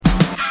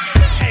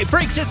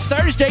folks. It's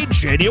Thursday,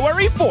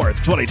 January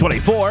 4th,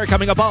 2024.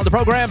 Coming up on the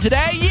program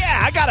today,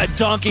 I got a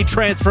donkey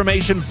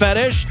transformation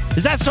fetish.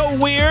 Is that so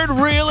weird,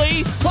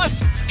 really?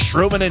 Plus,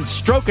 shrooming and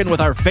stroking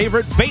with our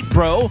favorite bait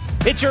bro.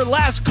 It's your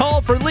last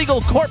call for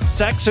legal corpse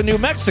sex in New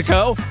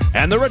Mexico.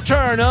 And the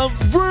return of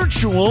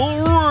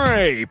virtual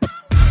rape.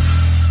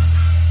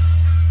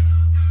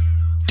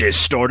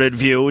 Distorted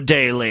View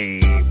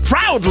Daily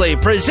proudly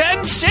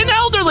presents an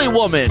elderly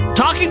woman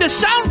talking to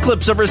sound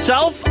clips of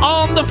herself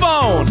on the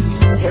phone.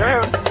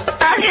 Hello?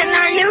 I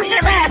cannot use the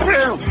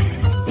bathroom.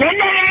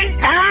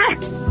 Huh?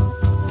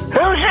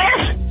 Who's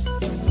this?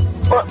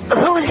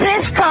 Who's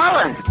this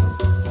calling?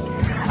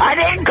 I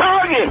didn't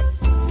call you.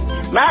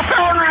 My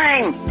phone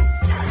rang.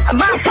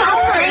 My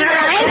phone rang,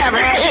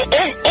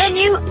 and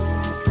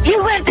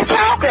you went to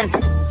talking.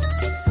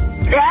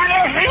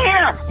 Yeah, listen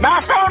here. My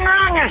phone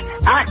rang.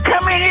 I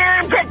come in here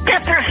and picked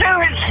up the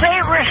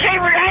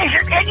receiver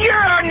answer, and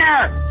you're on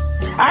there.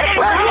 I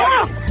didn't call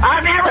you. I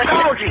never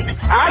told you.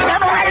 I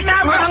never had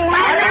number. I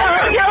know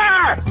who you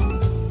are.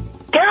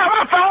 Get off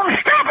my phone.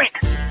 Stop it.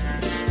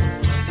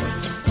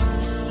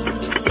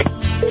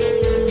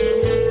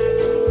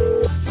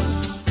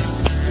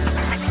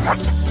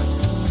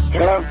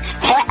 Hello?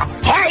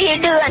 How you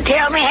doing?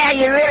 Tell me how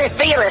you really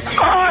feeling.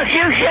 Oh,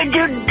 you should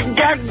do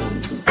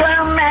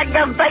dumb,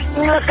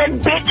 aggravating-looking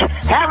bitch.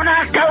 Haven't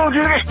I told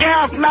you to stay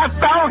off my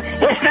phone?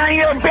 It's none of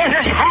your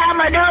business how am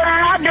I doing or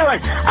not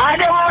doing. I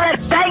don't want a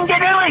thing to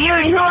do with you.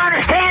 You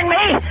understand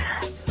me?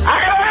 I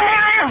don't want to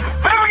have your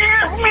phone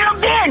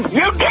again.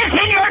 You get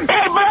in your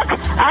daybook.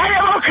 I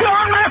don't want you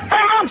on my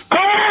phone.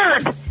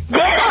 Dude,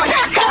 get it.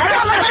 I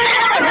don't want to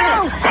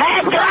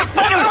have your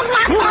phone.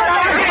 You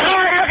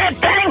looking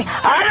thing.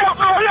 I don't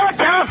know your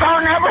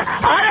telephone number.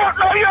 I don't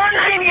know your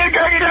name, you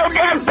dirty little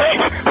damn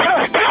bitch. So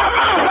stop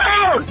my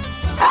phone.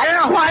 I don't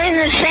know what in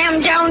the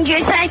Sam Jones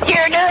you think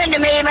you're doing to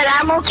me, but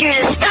I want you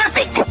to stop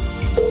it.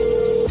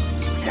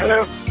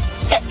 Hello?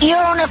 You're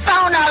on the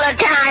phone all the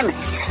time.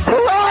 Who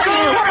are you?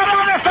 I'm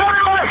on the phone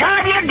all the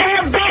time, you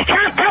damn bitch.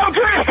 I told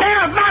you to stay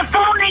off my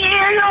phone and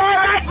you're all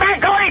right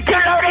back on it.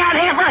 You're low down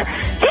here for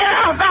get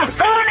off my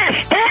phone and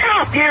stay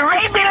off. You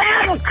read me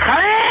loud and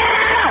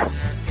clear.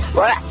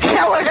 Well,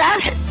 so was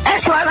us.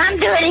 That's what I'm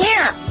doing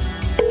here.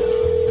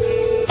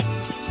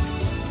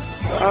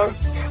 Hello?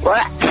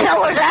 Well, so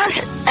was us.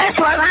 That's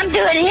what I'm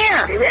doing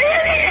here. You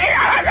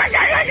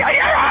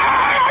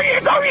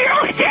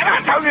don't stand.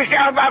 I told you to stay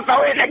off my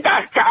phone in the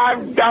dust.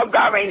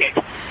 I mean it.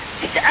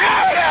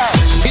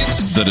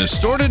 It's the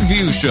Distorted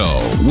View Show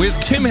with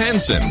Tim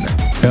Henson.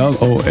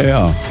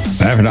 LOL.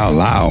 Laughing out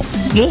loud.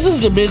 This is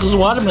the biggest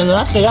watermelon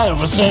I think I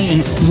ever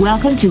seen.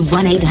 Welcome to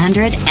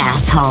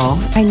 1-800-ASSHOLE.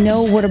 I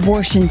know what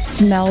abortion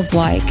smells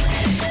like.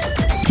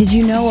 Did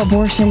you know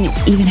abortion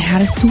even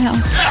had a smell?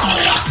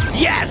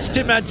 Yes,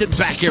 Tim Henson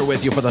back here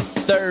with you for the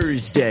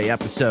Thursday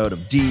episode of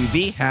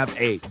DV. Have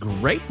a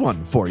great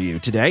one for you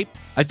today.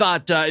 I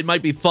thought it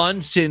might be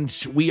fun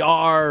since we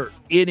are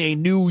in a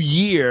new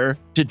year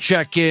to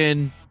check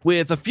in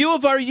with a few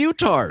of our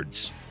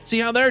Utards. See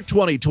how their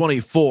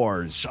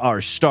 2024s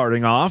are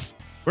starting off.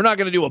 We're not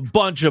going to do a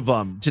bunch of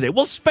them today.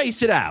 We'll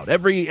space it out.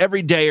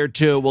 Every day or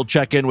two, we'll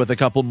check in with a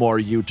couple more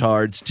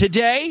Utards.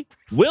 Today,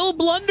 Will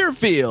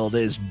Blunderfield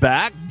is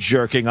back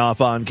jerking off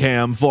on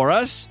cam for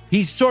us.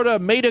 He's sort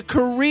of made a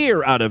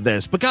career out of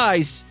this. But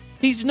guys,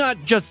 he's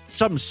not just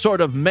some sort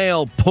of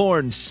male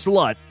porn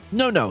slut.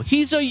 No,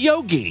 he's a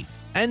yogi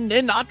and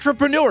an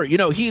entrepreneur. You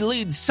know, he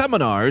leads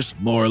seminars,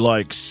 more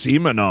like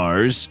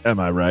seminars, am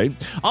I right?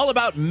 All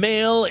about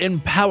male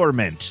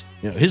empowerment.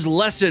 You know, his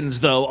lessons,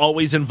 though,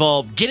 always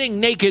involve getting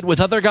naked with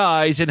other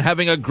guys and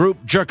having a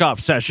group jerk-off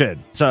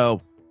session.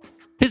 So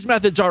his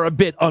methods are a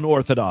bit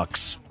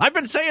unorthodox. I've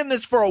been saying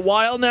this for a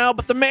while now,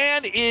 but the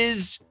man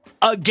is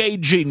a gay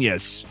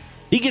genius.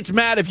 He gets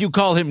mad if you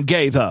call him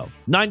gay, though.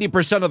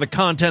 90% of the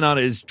content on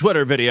his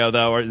Twitter video,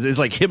 though, is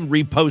like him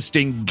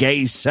reposting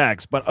gay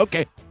sex. But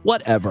okay,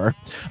 whatever.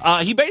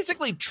 He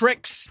basically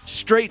tricks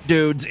straight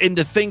dudes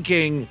into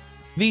thinking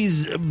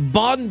these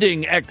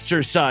bonding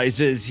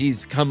exercises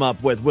he's come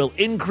up with will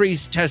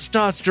increase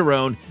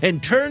testosterone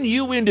and turn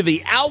you into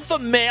the alpha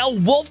male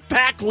wolf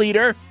pack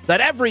leader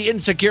that every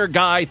insecure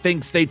guy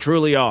thinks they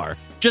truly are.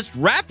 Just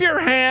wrap your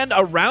hand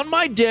around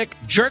my dick,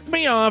 jerk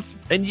me off,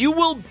 and you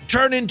will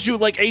turn into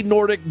like a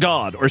Nordic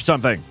god or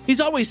something.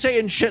 He's always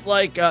saying shit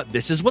like,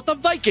 this is what the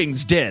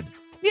Vikings did.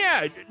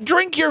 Yeah,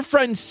 drink your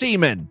friend's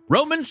semen.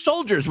 Roman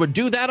soldiers would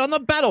do that on the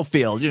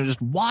battlefield. You know,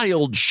 just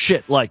wild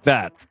shit like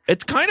that.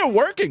 It's kind of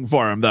working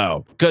for him,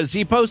 though, because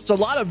he posts a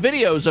lot of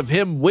videos of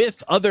him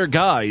with other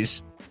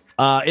guys.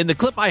 In the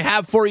clip I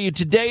have for you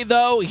today,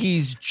 though,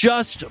 he's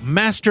just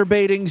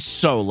masturbating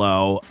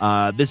solo.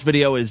 This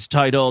video is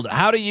titled,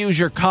 How to Use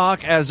Your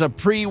Cock as a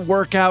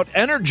Pre-Workout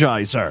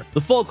Energizer. The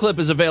full clip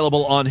is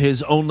available on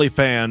his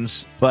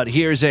OnlyFans, but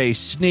here's a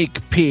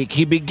sneak peek.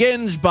 He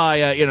begins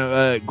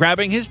by,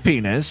 grabbing his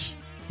penis.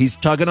 He's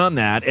tugging on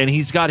that, and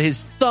he's got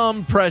his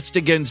thumb pressed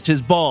against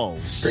his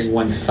balls. Bring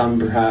one thumb,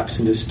 perhaps,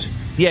 and just...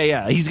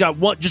 Yeah, he's got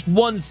just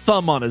one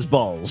thumb on his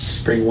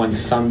balls. Bring one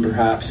thumb,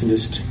 perhaps, and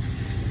just...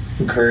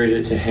 encourage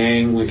it to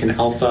hang like an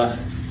alpha.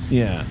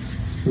 Yeah.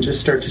 And just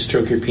start to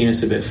stroke your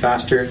penis a bit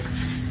faster.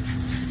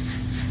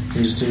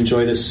 And just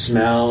enjoy the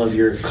smell of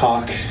your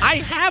cock. I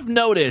have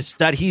noticed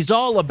that he's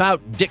all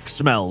about dick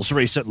smells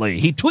recently.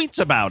 He tweets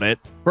about it.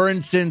 For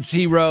instance,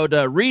 he wrote,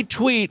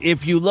 retweet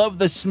if you love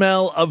the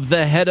smell of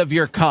the head of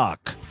your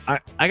cock.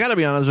 I gotta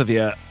be honest with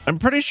you. I'm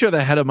pretty sure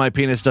the head of my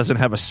penis doesn't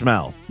have a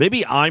smell.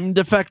 Maybe I'm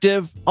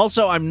defective.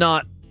 Also, I'm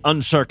not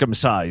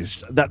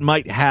uncircumcised. That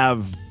might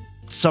have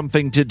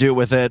something to do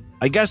with it.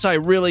 I guess I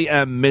really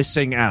am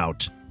missing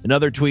out. In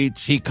other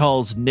tweets, he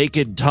calls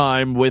naked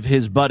time with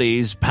his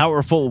buddies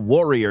powerful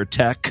warrior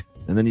tech.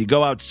 And then you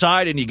go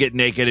outside and you get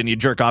naked and you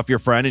jerk off your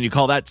friend and you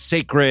call that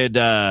sacred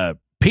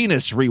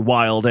penis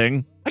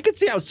rewilding. I could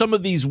see how some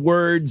of these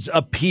words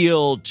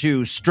appeal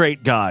to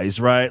straight guys,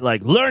 right?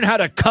 Like, learn how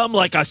to come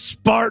like a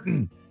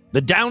Spartan.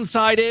 The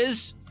downside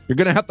is you're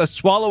going to have to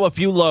swallow a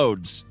few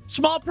loads.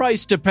 Small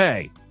price to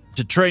pay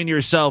to train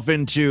yourself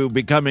into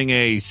becoming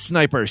a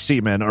sniper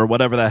seaman or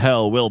whatever the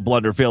hell Will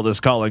Blunderfield is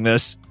calling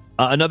this.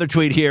 Another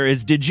tweet here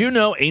is, did you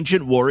know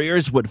ancient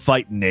warriors would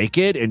fight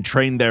naked and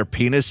train their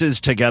penises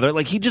together?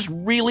 Like, he just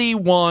really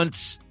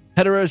wants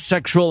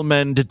heterosexual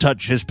men to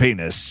touch his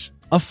penis.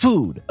 A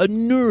food, a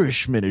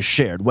nourishment is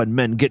shared when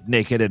men get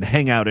naked and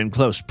hang out in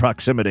close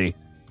proximity.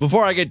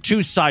 Before I get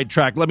too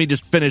sidetracked, let me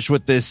just finish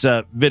with this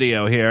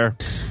video here.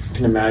 You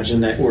can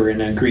imagine that we're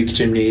in a Greek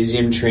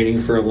gymnasium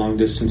training for a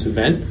long-distance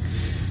event,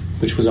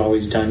 which was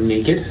always done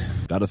naked.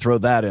 Got to throw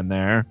that in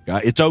there.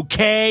 It's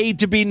okay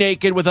to be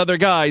naked with other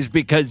guys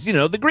because, you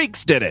know, the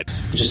Greeks did it.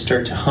 You just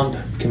start to hump.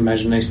 You can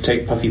imagine a nice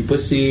tight puffy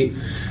pussy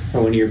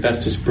or one of your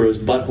bestest bros'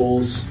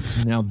 buttholes.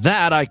 Now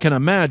that I can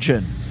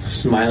imagine.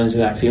 Smile into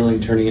that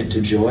feeling, turning it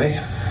to joy.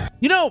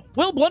 You know,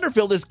 Will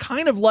Blunderfield is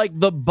kind of like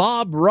the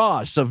Bob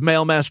Ross of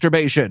male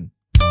masturbation.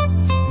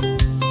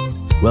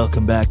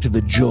 Welcome back to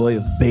the joy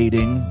of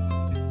baiting.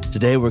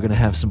 Today we're going to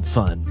have some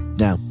fun.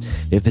 Now,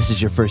 if this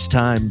is your first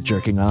time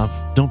jerking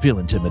off, don't feel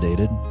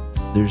intimidated.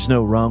 There's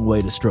no wrong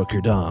way to stroke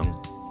your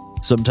dong.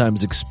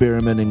 Sometimes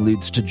experimenting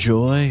leads to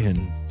joy,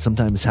 and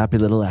sometimes happy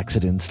little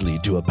accidents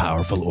lead to a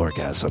powerful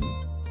orgasm.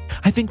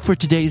 I think for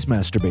today's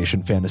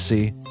masturbation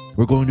fantasy,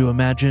 we're going to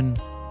imagine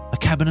a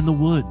cabin in the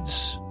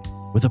woods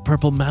with a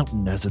purple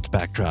mountain as its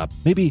backdrop.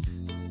 Maybe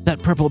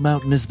that purple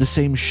mountain is the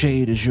same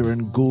shade as your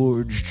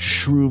engorged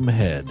shroom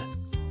head.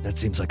 That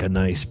seems like a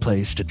nice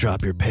place to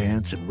drop your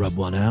pants and rub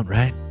one out,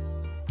 right?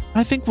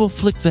 I think we'll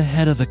flick the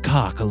head of the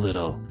cock a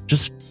little.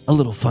 Just a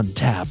little fun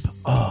tap.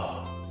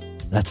 Oh,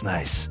 that's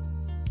nice.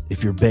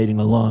 If you're baiting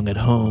along at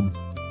home,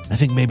 I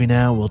think maybe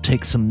now we'll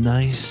take some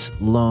nice,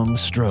 long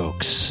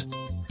strokes.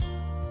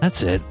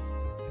 That's it.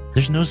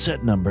 There's no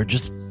set number,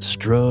 just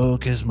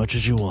stroke as much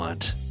as you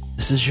want.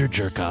 This is your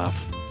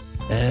jerk-off.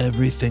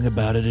 Everything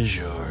about it is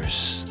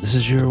yours. This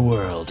is your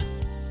world.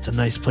 It's a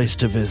nice place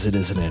to visit,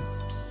 isn't it?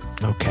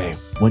 Okay,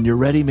 when you're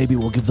ready, maybe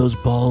we'll give those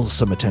balls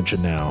some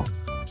attention now.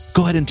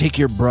 Go ahead and take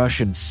your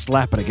brush and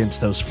slap it against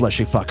those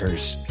fleshy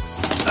fuckers.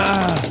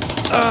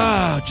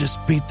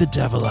 Just beat the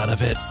devil out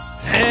of it.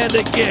 And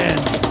again.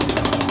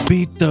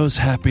 Beat those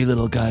happy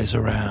little guys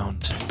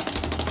around.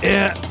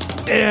 Yeah,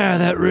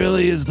 that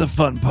really is the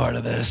fun part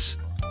of this.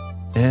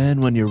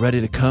 And when you're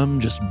ready to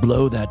come, just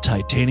blow that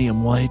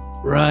titanium white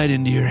right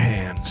into your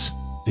hands.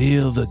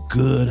 Feel the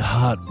good,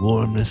 hot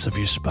warmness of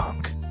your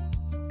spunk.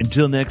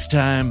 Until next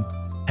time,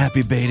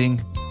 happy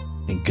baiting,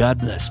 and God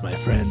bless, my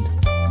friend.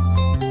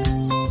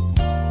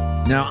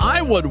 Now,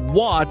 I would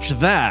watch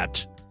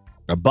that.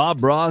 A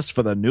Bob Ross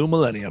for the new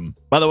millennium.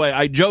 By the way,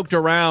 I joked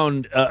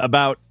around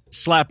about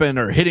slapping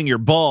or hitting your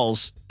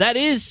balls. That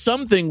is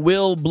something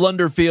Will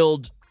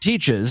Blunderfield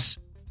teaches.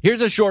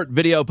 Here's a short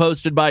video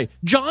posted by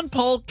John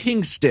Paul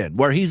Kingston,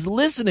 where he's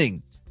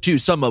listening to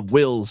some of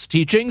Will's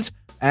teachings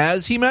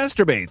as he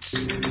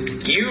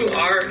masturbates. You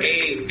are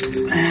a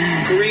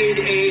grade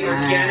A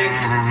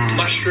organic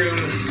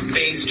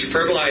mushroom-based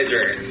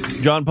fertilizer.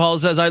 John Paul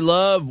says, I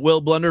love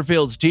Will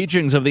Blunderfield's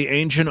teachings of the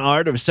ancient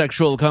art of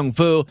sexual kung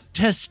fu.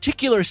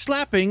 Testicular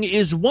slapping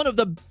is one of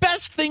the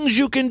best things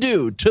you can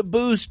do to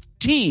boost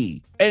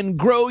T and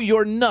grow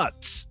your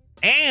nuts.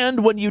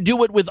 And when you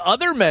do it with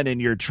other men in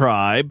your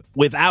tribe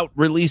without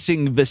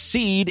releasing the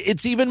seed,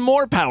 it's even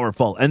more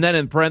powerful. And then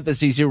in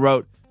parentheses, he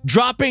wrote,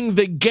 dropping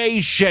the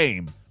gay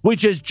shame,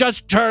 which is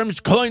just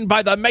terms coined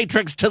by the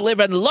Matrix to live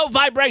in low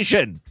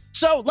vibration.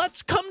 So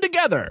let's come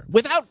together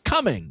without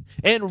coming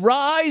and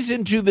rise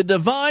into the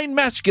divine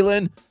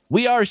masculine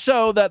we are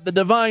so that the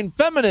divine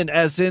feminine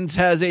essence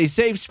has a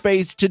safe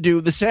space to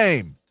do the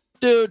same.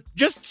 Dude,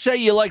 just say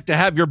you like to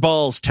have your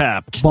balls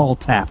tapped. Ball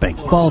tapping,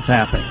 ball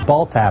tapping,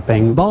 ball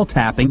tapping, ball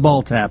tapping,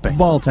 ball tapping,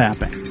 ball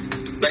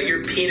tapping. Let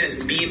your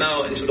penis beam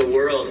out into the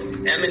world,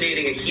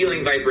 emanating a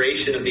healing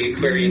vibration of the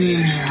Aquarian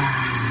age.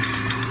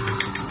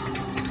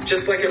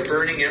 Just like a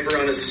burning ember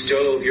on a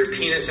stove, your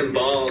penis and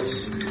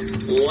balls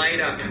light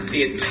up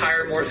the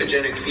entire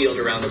morphogenic field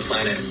around the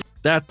planet.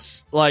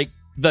 That's like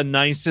the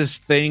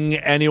nicest thing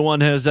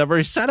anyone has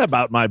ever said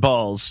about my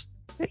balls.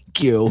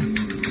 Thank you.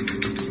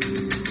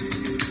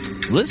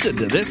 Listen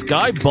to this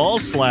guy ball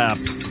slap.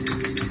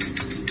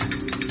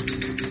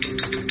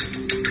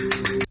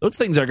 Those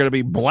things are going to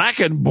be black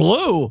and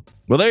blue.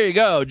 Well, there you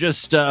go.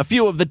 Just a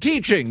few of the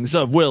teachings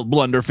of Will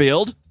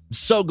Blunderfield.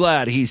 So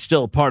glad he's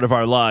still part of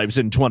our lives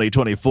in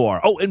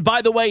 2024. Oh, and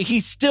by the way,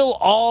 he's still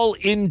all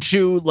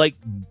into, like,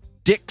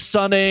 dick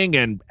sunning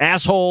and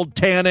asshole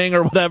tanning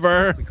or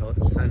whatever. We call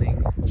it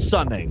sunning.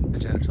 Sunning. The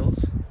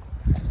genitals.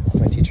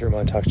 My teacher,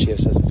 Montauk Chia,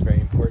 says it's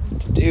very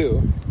important to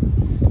do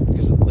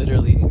because it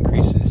literally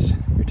increases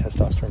your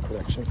testosterone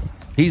production.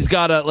 He's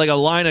got a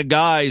line of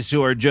guys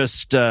who are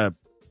just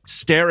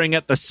staring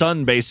at the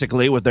sun,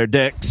 basically, with their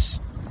dicks.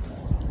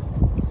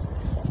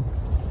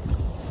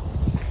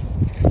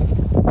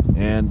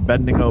 And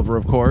bending over,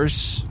 of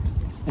course.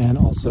 And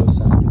also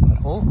sun the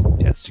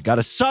butthole. Yes, you got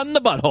to sun the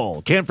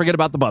butthole. Can't forget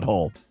about the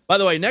butthole. By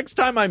the way, next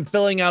time I'm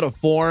filling out a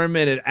form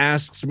and it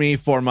asks me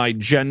for my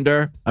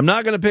gender, I'm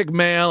not going to pick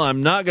male.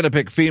 I'm not going to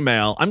pick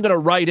female. I'm going to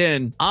write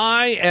in,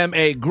 I am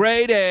a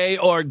grade A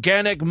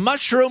organic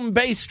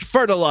mushroom-based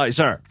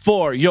fertilizer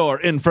for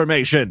your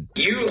information.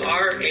 You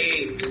are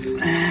a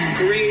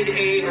grade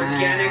A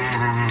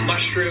organic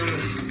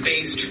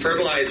mushroom-based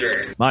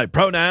fertilizer. My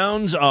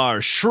pronouns are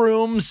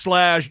shroom /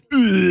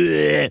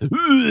 yeah.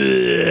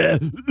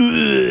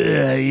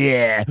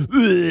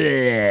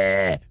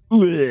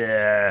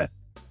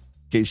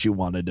 In case you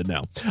wanted to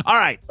know. All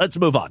right, let's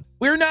move on.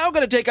 We're now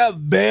going to take a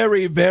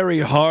very, very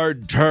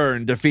hard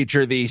turn to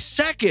feature the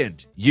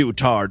second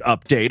UTARD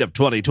update of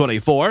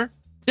 2024.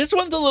 This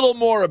one's a little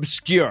more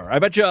obscure. I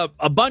bet you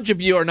a bunch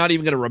of you are not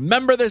even going to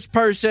remember this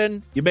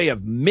person. You may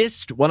have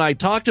missed when I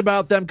talked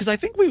about them because I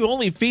think we've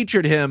only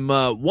featured him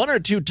 1 or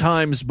 2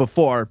 times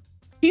before.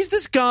 He's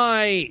this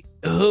guy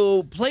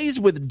who plays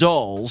with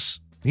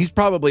dolls. He's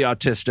probably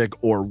autistic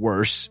or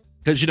worse.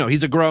 Because,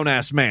 he's a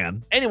grown-ass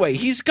man. Anyway,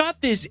 he's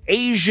got this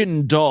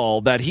Asian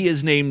doll that he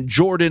has named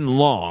Jordan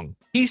Long.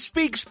 He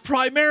speaks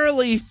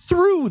primarily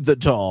through the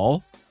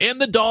doll,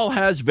 and the doll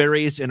has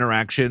various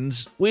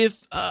interactions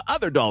with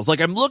other dolls. Like,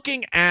 I'm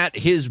looking at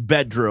his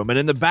bedroom, and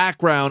in the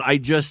background, I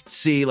just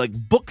see,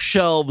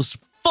 bookshelves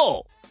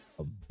full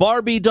of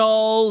Barbie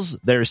dolls.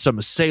 There's some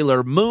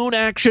Sailor Moon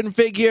action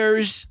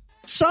figures,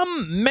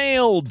 some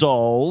male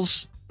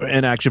dolls,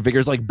 and action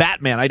figures like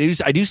Batman. I do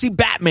see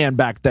Batman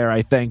back there,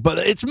 I think, but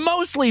it's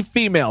mostly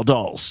female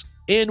dolls.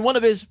 In one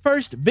of his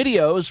first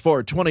videos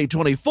for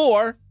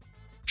 2024,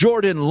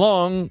 Jordan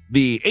Long,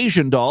 the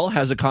Asian doll,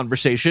 has a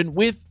conversation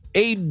with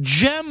a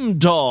Gem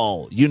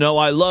doll.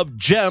 I love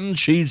Gem.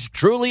 She's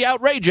truly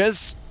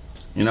outrageous.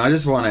 I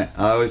always want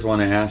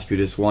to ask you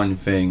this one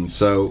thing.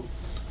 So,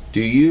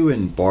 do you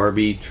and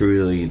Barbie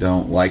truly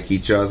don't like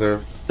each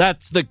other?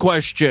 That's the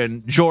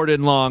question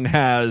Jordan Long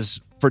has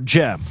for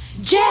Gem.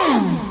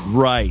 Gem!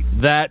 Right,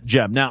 that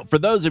Gem. Now, for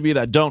those of you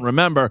that don't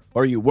remember,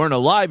 or you weren't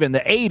alive in the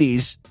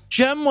 80s,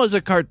 Gem was a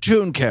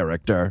cartoon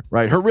character,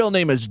 right? Her real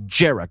name is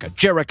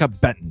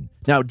Jerrica Benton.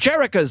 Now,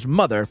 Jerrica's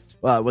mother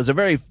was a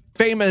very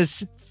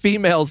famous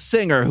female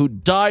singer who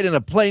died in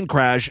a plane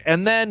crash,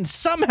 and then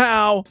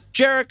somehow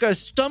Jerrica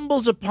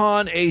stumbles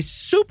upon a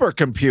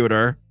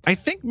supercomputer, I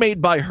think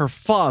made by her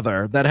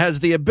father, that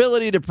has the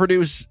ability to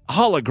produce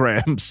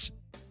holograms.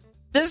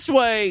 This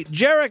way,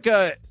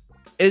 Jerrica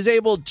is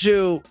able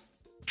to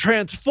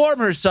transform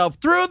herself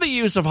through the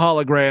use of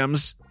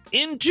holograms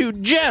into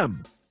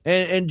Gem.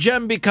 And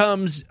Gem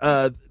becomes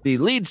the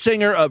lead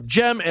singer of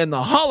Gem and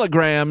the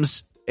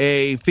Holograms,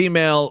 a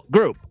female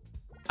group.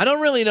 I don't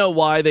really know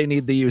why they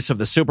need the use of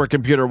the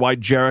supercomputer, why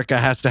Jerrica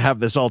has to have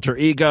this alter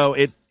ego.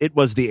 It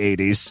was the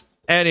 80s.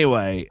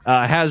 Anyway,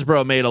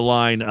 Hasbro made a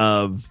line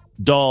of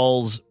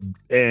dolls,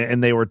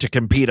 and they were to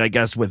compete, I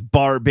guess, with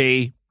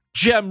Barbie.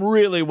 Gem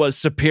really was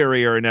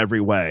superior in every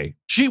way.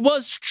 She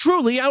was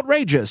truly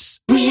outrageous.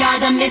 We are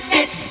the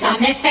Misfits,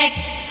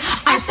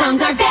 Our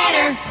songs are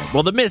better.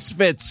 Well, the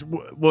Misfits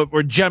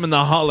were Gem and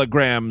the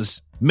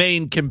Holograms'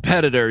 main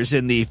competitors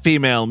in the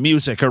female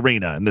music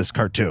arena in this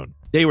cartoon.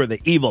 They were the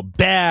evil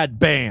bad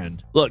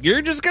band. Look,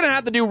 you're just going to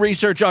have to do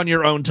research on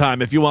your own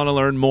time if you want to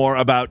learn more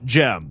about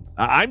Gem.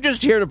 I'm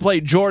just here to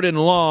play Jordan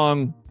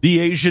Long,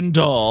 the Asian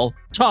doll,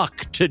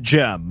 talk to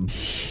Gem.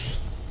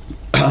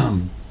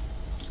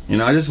 I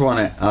always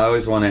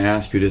want to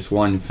ask you this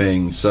one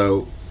thing.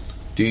 So,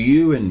 do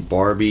you and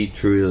Barbie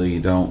truly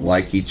don't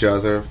like each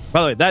other?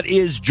 By the way, that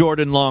is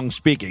Jordan Long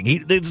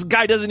speaking. This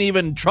guy doesn't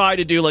even try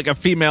to do a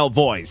female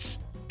voice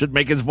to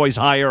make his voice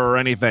higher or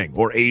anything,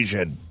 or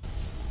Asian.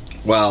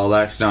 Well,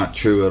 that's not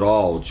true at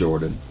all,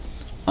 Jordan.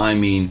 I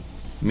mean,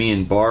 me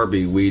and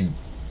Barbie, we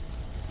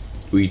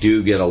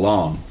do get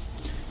along.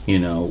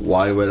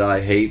 Why would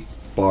I hate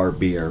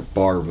Barbie or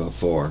Barba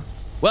for?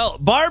 Well,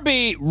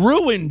 Barbie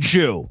ruined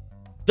you.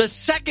 The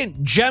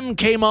second Gem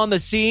came on the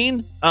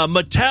scene,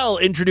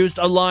 Mattel introduced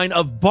a line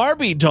of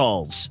Barbie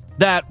dolls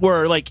that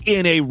were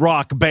in a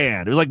rock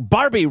band. It was like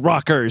Barbie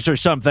rockers or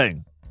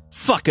something.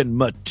 Fucking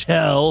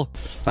Mattel.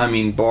 I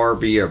mean,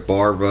 Barbie or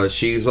Barba,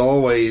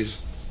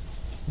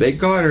 they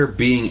got her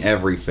being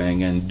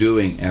everything and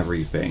doing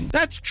everything.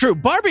 That's true.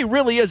 Barbie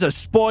really is a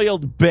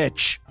spoiled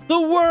bitch. The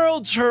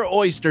world's her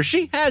oyster.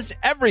 She has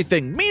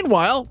everything.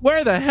 Meanwhile,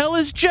 where the hell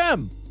is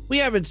Gem? We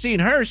haven't seen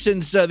her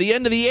since the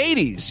end of the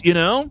 80s,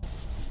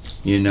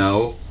 you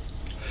know?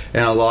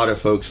 And a lot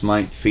of folks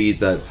might feed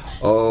that,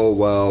 oh,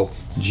 well,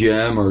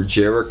 Jem or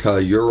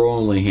Jerica, you're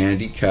only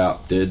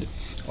handicapped.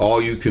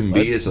 All you can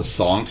be is a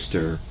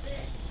songster.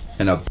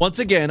 Once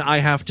again, I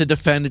have to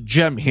defend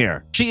Jem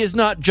here. She is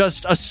not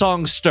just a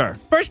songster.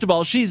 First of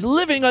all, she's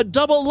living a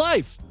double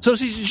life. So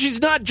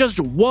she's not just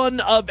one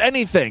of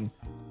anything.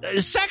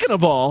 Second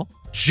of all,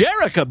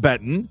 Jerica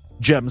Benton,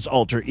 Jem's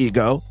alter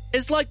ego,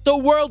 is like the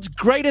world's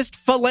greatest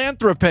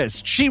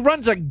philanthropist. She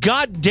runs a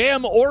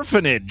goddamn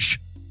orphanage.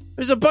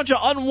 There's a bunch of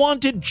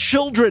unwanted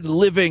children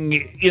living,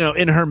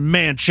 in her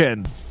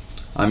mansion.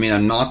 I mean, I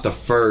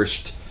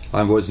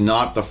was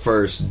not the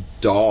first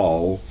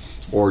doll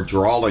or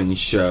drawing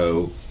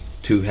show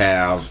to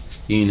have,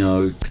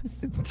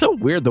 It's so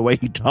weird the way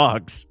he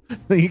talks.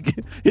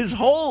 His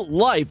whole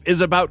life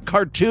is about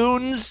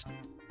cartoons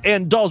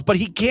and dolls, but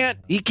he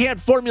can't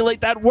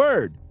formulate that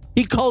word.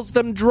 He calls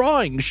them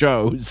drawing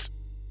shows.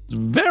 It's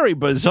very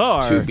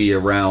bizarre. To be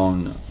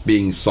around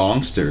being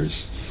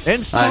songsters.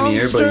 And songsters. I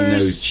mean, everybody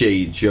knows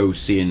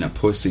Josie and the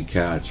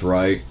Pussycats,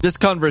 right? This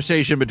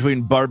conversation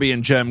between Barbie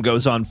and Jem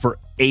goes on for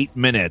 8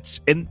 minutes.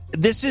 And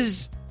this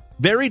is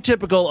very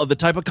typical of the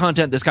type of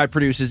content this guy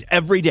produces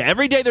every day.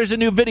 Every day there's a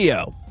new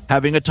video.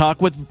 Having a talk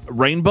with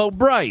Rainbow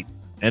Bright.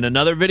 In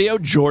another video,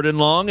 Jordan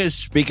Long is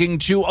speaking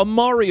to a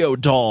Mario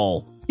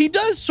doll. He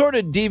does sort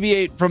of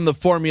deviate from the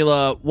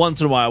formula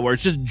once in a while, where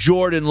it's just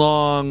Jordan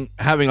Long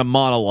having a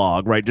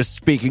monologue, right? Just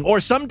speaking.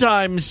 Or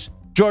sometimes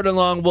Jordan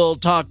Long will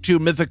talk to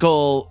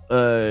mythical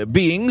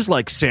beings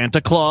like Santa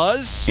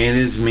Claus. It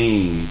is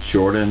me,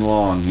 Jordan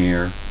Long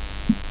here.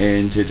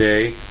 And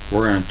today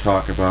we're going to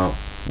talk about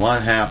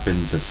what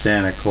happens if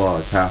Santa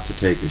Claus has to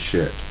take a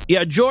shit.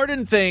 Yeah,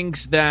 Jordan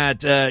thinks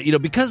that,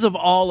 because of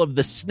all of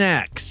the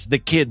snacks the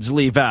kids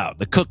leave out,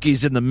 the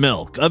cookies and the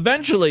milk,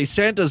 eventually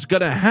Santa's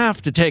going to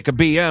have to take a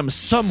BM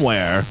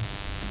somewhere.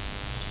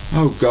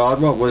 Oh,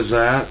 God, what was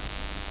that?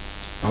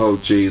 Oh,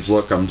 geez,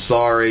 look, I'm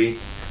sorry.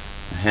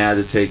 I had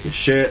to take a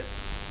shit.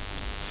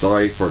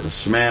 Sorry for the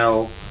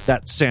smell.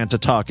 That's Santa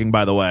talking,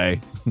 by the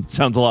way.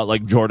 Sounds a lot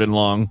like Jordan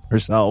Long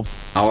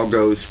herself. I'll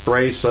go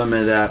spray some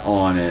of that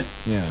on it.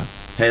 Yeah.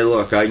 Hey,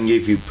 look, I can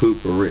give you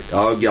poopery.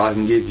 I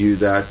can give you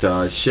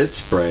that shit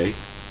spray.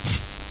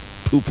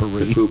 Poopery.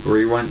 The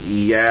poopery one?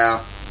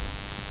 Yeah.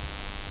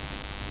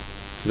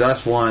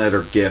 That's one of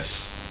their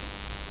gifts.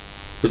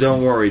 But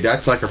don't worry,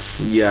 that's like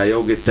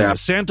you'll get that. Yeah,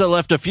 Santa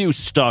left a few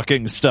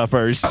stocking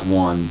stuffers. That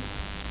one.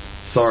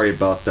 Sorry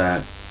about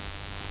that.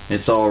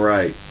 It's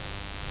alright.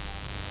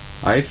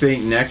 I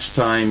think next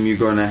time you're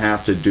going to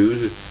have to,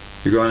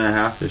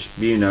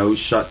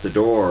 shut the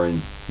door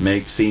and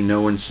see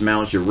no one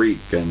smells your reek.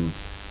 And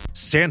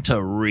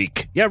Santa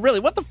reek. Yeah, really,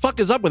 what the fuck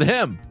is up with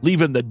him?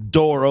 Leaving the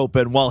door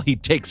open while he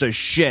takes a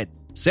shit.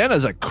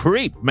 Santa's a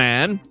creep,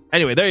 man.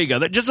 Anyway, there you go.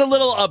 Just a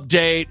little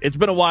update. It's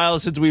been a while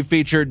since we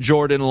featured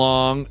Jordan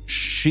Long.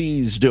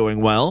 She's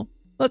doing well.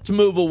 Let's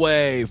move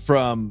away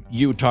from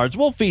U-Tards.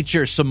 We'll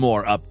feature some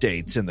more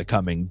updates in the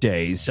coming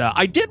days.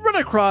 I did run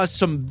across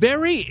some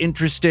very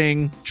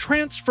interesting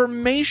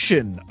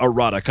transformation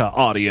erotica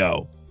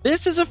audio.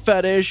 This is a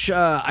fetish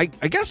I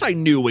guess I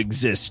knew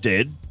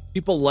existed.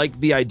 People like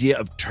the idea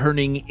of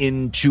turning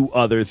into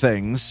other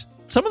things.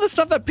 Some of the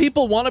stuff that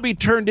people want to be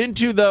turned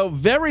into, though,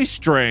 very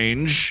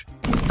strange.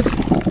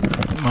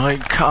 My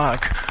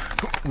cock.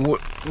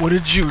 What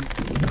did you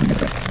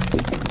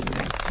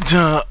do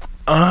to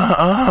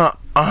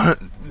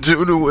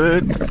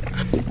it?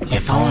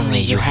 If only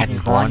you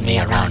hadn't worn me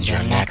around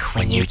your neck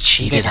when you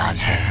cheated on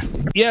her.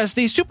 Yes,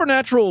 the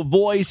supernatural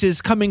voice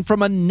is coming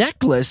from a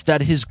necklace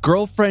that his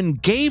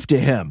girlfriend gave to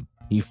him.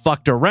 He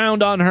fucked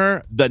around on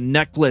her, the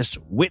necklace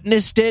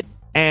witnessed it,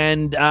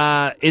 and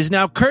is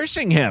now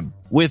cursing him.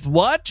 With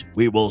what?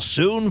 We will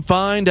soon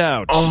find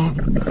out.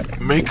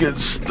 Make it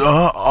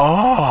stop.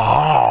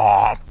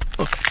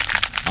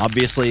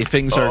 Obviously,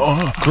 things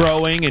are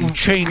growing and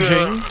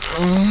changing.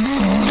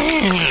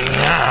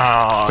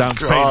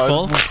 Sounds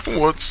painful.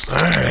 What's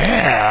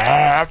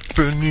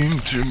happening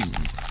to me?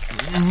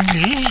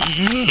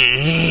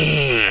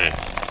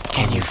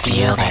 Can you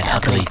feel that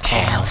ugly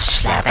tail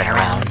slapping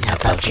around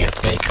above your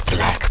big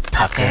black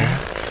pucker?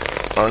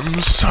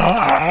 I'm sorry.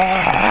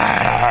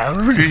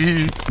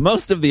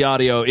 Most of the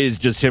audio is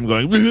just him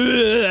going,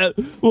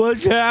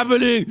 what's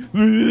happening?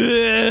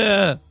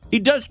 He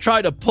does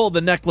try to pull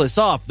the necklace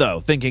off, though,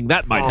 thinking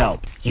that might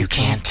help. You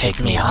can't take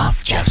me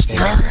off, Justin.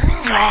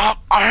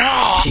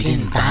 She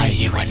didn't buy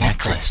you a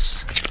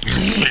necklace.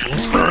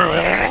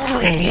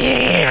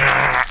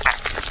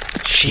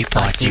 She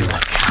bought you a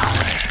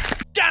collar.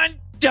 Dun,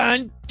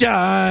 dun,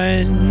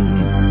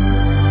 dun.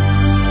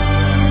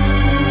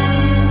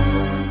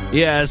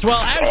 Yes, well,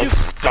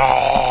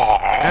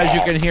 as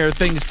you can hear,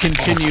 things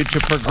continue to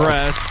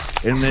progress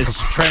in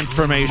this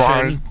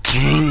transformation.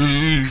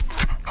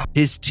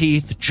 His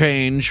teeth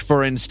change,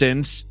 for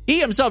instance.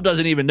 He himself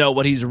doesn't even know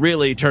what he's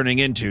really turning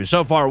into.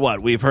 So far,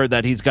 we've heard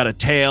that he's got a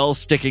tail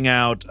sticking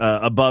out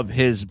above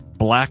his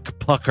black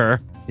pucker.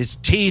 His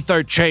teeth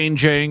are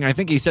changing. I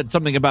think he said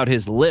something about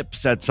his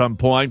lips at some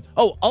point.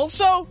 Oh,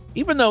 also,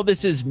 even though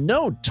this is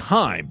no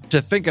time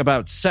to think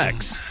about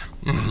sex,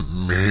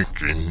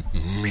 making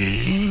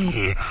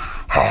me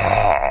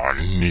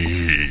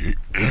honey.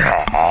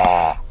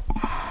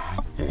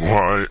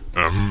 Why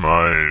am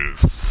I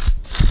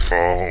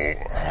so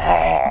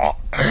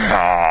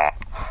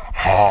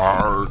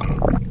hard?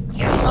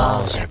 Your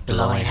balls are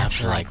blowing up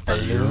like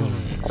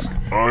balloons.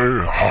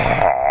 I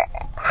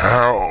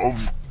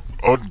have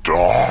a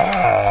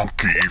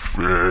donkey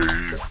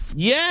face.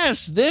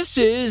 yes, this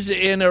is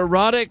an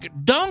erotic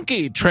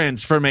donkey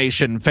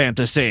transformation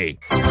fantasy.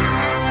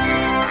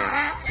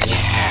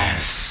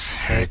 Yes,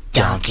 her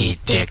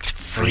donkey-dicked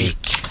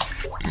freak.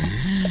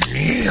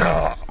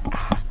 Yeah,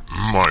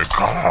 my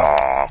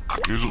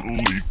cock is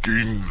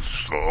leaking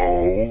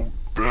so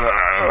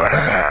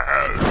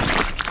bad.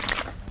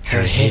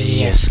 Her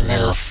hideous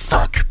little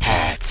fuck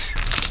pet.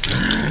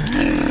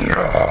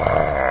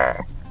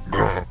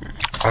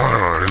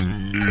 I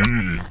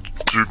need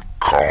to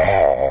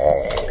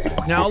call.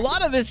 Now, a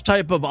lot of this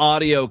type of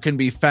audio can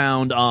be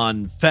found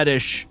on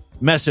fetish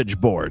message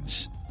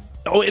boards.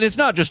 Oh, and it's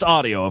not just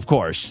audio, of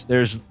course.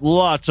 There's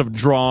lots of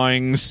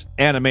drawings,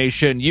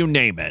 animation, you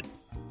name it.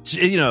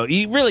 You know,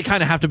 you really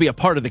kind of have to be a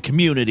part of the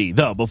community,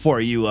 though,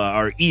 before you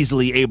are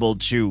easily able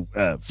to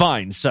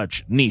find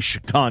such niche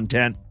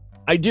content.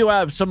 I do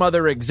have some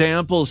other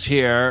examples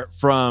here,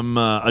 from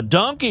a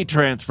donkey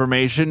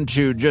transformation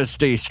to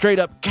just a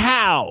straight-up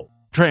cow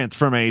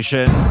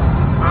transformation.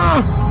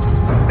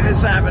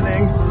 It's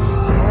happening.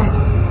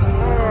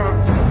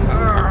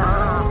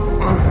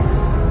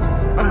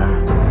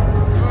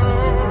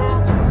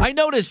 I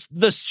noticed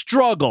the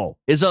struggle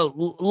is a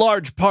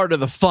large part of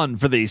the fun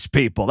for these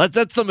people.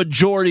 That's the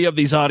majority of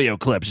these audio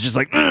clips. It's just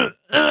like,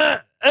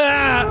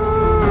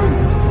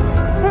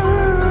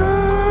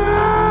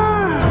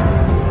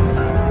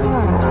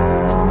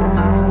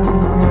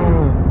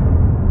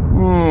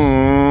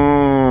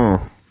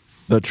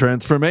 The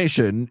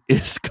transformation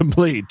is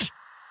complete.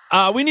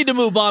 We need to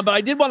move on, but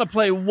I did want to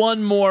play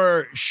one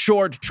more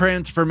short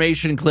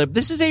transformation clip.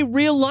 This is a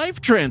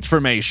real-life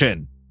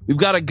transformation. We've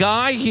got a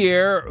guy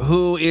here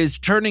who is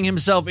turning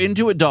himself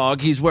into a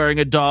dog. He's wearing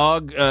a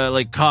dog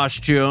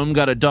costume,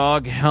 got a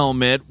dog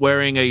helmet,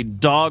 wearing a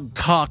dog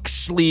cock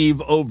sleeve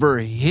over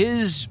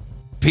his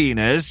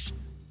penis.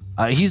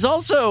 He's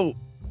also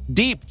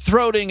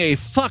deep-throating a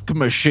fuck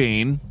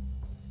machine.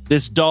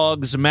 This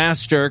dog's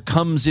master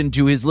comes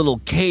into his little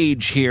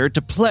cage here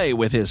to play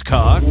with his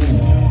cock.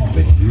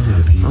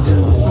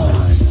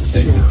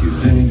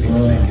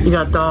 You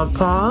got dog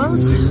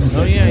paws?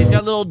 Oh yeah, he's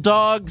got little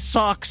dog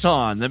socks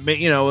on that,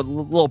 you know, with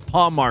little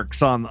paw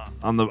marks on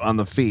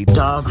the feet.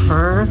 Dog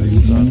fur,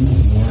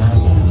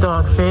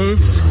 dog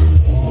face,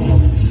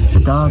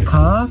 the dog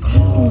cock.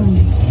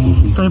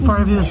 The only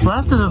part of you that's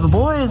left is the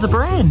boy is the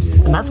brain,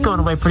 and that's going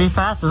away pretty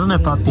fast, isn't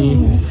it,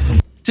 puppy?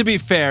 To be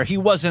fair, he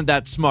wasn't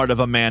that smart of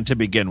a man to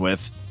begin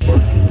with.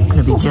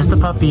 Gonna be just a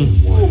puppy.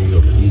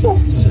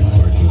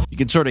 You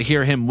can sort of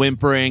hear him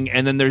whimpering,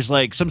 and then there's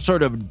like some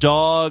sort of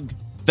dog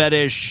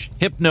fetish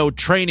hypno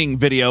training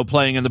video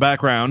playing in the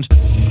background.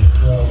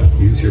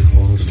 Use your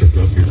paws to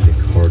rub your dick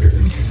harder.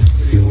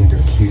 Feel your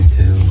cute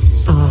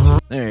tail.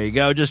 There you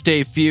go. Just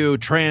a few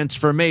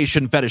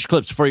transformation fetish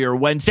clips for your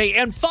Wednesday.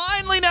 And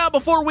finally now,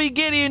 before we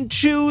get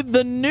into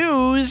the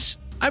news,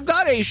 I've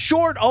got a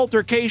short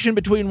altercation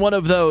between one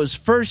of those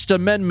First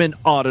Amendment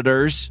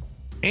auditors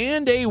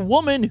and a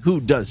woman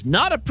who does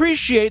not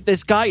appreciate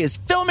this guy is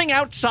filming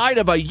outside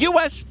of a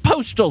U.S.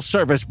 Postal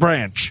Service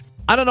branch.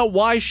 I don't know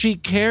why she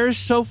cares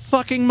so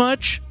fucking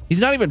much.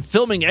 He's not even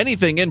filming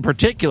anything in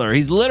particular.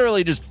 He's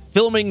literally just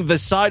filming the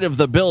side of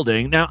the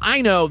building. Now,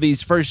 I know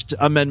these First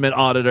Amendment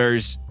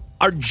auditors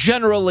are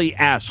generally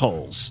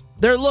assholes.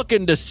 They're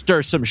looking to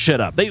stir some shit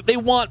up. They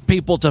want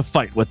people to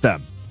fight with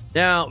them.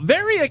 Now,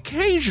 very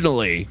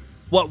occasionally,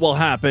 what will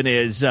happen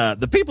is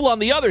the people on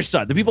the other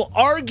side, the people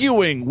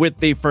arguing with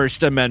the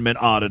First Amendment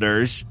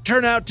auditors,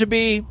 turn out to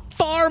be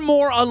far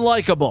more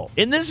unlikable.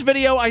 In this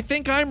video, I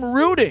think I'm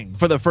rooting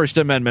for the First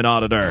Amendment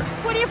auditor.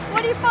 What are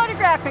you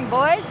photographing,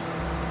 boys?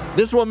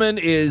 This woman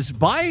is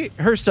by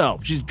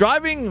herself. She's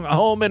driving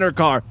home in her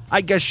car.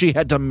 I guess she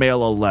had to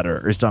mail a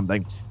letter or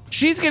something.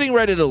 She's getting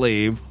ready to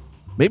leave.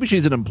 Maybe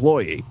she's an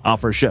employee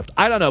off her shift.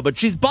 I don't know, but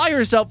she's by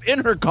herself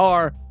in her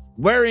car,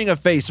 wearing a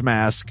face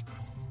mask.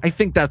 I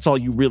think that's all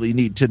you really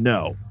need to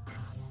know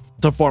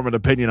to form an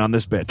opinion on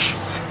this bitch.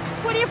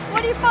 What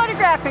are you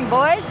photographing,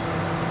 boys?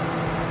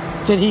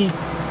 Did he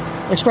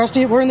express to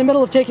you? We're in the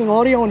middle of taking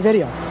audio and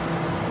video.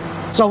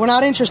 So we're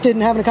not interested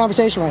in having a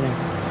conversation right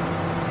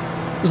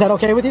now. Is that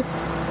okay with you?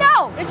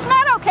 No, it's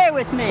not okay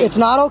with me. It's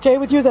not okay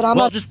with you that I'm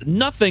not... just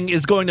nothing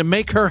is going to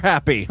make her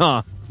happy,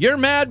 huh? You're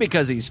mad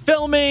because he's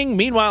filming.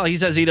 Meanwhile, he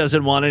says he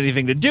doesn't want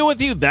anything to do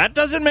with you. That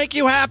doesn't make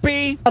you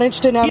happy. Not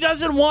interested in he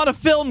doesn't want to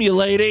film you,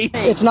 lady.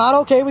 It's not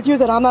okay with you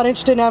that I'm not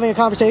interested in having a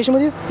conversation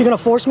with you? You're going to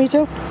force me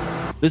to?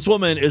 This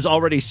woman is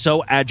already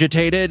so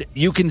agitated,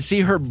 you can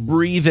see her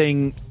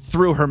breathing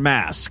through her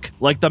mask.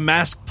 Like the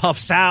mask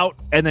puffs out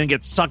and then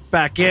gets sucked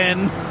back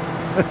in.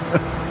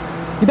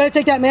 You better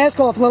take that mask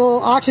off, a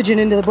little oxygen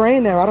into the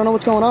brain there. I don't know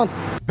what's going on.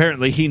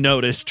 Apparently he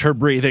noticed her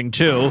breathing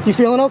too. You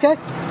feeling okay?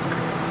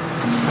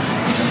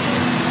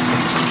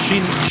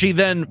 She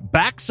then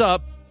backs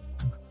up,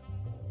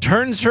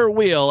 turns her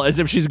wheel as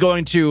if she's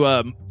going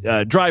to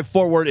drive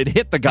forward and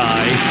hit the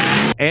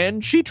guy,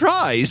 and she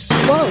tries.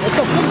 Whoa,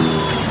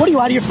 what are you,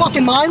 out of your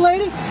fucking mind,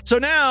 lady? So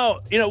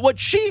now, what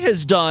she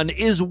has done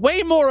is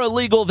way more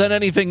illegal than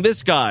anything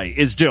this guy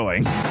is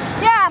doing.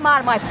 Yeah, I'm out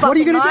of my fucking mind. What are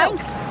you going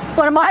to do?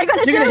 What am I going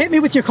to do? You're going to hit me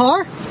with your car?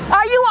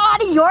 Are you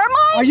out of your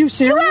mind? Are you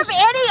serious? Do you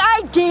have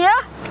any idea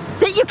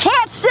that you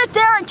can't sit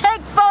there and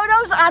take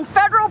photos on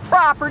federal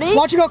property? Why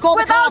don't you go call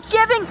the cops?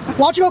 Why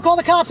don't you go call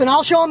the cops and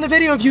I'll show them the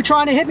video of you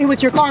trying to hit me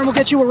with your car and we'll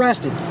get you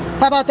arrested.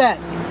 How about that,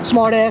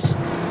 smart ass?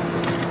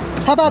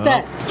 How about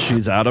that?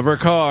 She's out of her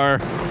car.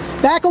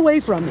 Back away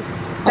from me.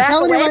 I'm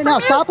telling you right now,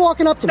 stop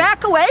walking up to me.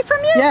 Back away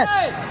from you?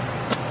 Yes.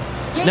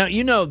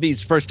 Now,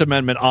 these First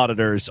Amendment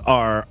auditors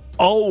are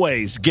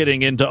always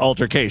getting into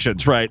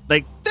altercations, right?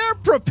 They're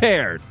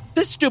prepared.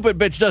 This stupid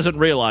bitch doesn't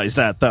realize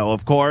that, though,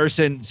 of course,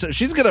 and so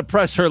she's going to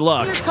press her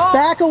luck.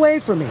 Back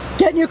away from me.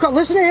 Get in your car.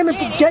 Listen to him and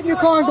get in your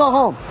car and go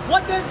home.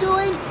 What they're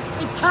doing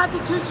is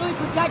constitutionally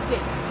protected.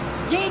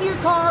 Get in your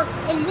car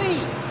and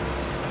leave.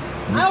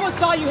 I almost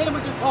saw you hit him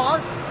with your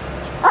car.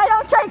 I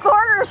don't take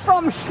orders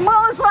from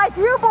schmoes like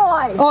you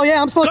boys. Oh,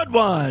 yeah, I'm supposed Good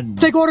one.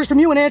 to take orders from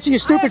you and answer your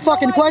stupid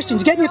fucking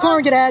questions. Get in your car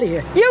and get out of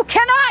here. You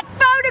cannot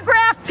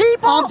photograph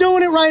people. I'm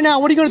doing it right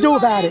now. What are you going to do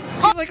about it?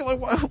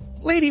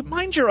 Lady,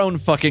 mind your own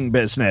fucking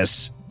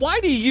business. Why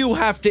do you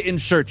have to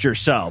insert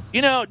yourself?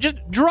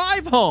 Just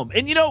drive home.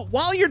 And,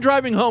 while you're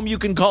driving home, you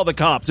can call the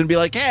cops and be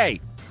like, hey,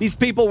 these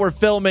people were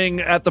filming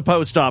at the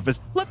post office.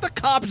 Let the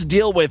cops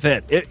deal with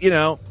it.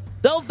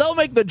 They'll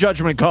make the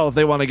judgment call if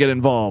they want to get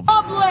involved.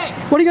 Public!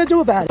 What are you going to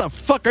do about it? What the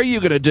fuck are you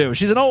going to do?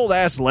 She's an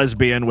old-ass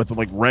lesbian with,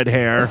 red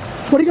hair.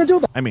 What are you going to do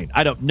about it? I mean,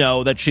 I don't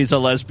know that she's a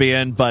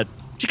lesbian, but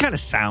she kind of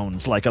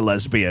sounds like a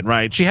lesbian,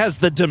 right? She has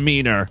the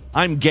demeanor.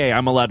 I'm gay.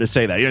 I'm allowed to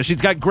say that.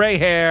 She's got gray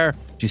hair.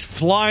 She's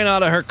flying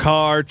out of her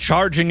car,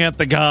 charging at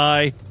the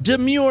guy.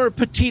 Demure,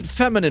 petite,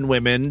 feminine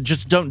women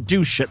just don't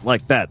do shit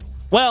like that.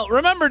 Well,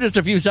 remember just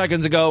a few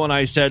seconds ago when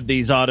I said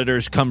these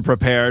auditors come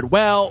prepared?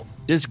 Well,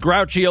 this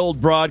grouchy old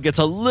broad gets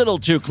a little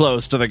too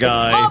close to the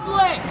guy.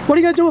 What are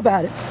you going to do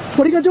about it?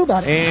 What are you going to do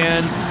about it?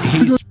 And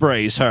he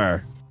sprays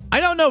her. I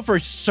don't know for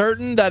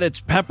certain that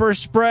it's pepper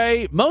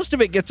spray. Most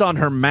of it gets on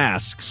her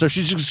mask, so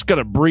she's just going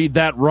to breathe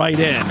that right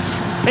in.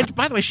 And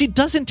by the way, she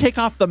doesn't take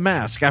off the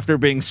mask after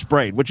being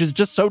sprayed, which is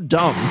just so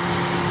dumb.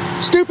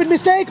 Stupid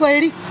mistake,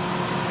 lady.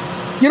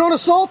 You don't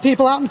assault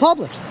people out in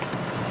public.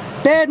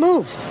 Bad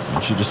move.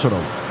 She just sort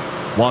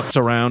of walks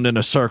around in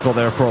a circle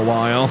there for a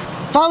while.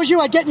 If I was you,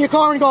 I'd get in your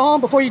car and go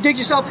home before you dig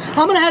yourself.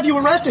 I'm going to have you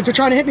arrested for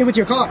trying to hit me with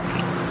your car.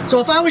 So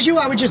if I was you,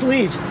 I would just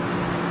leave.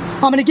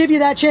 I'm going to give you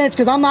that chance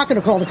because I'm not going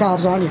to call the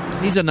cops on you.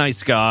 He's a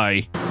nice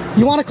guy.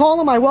 You want to call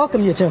him? I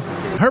welcome you to.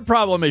 Her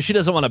problem is she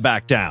doesn't want to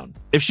back down.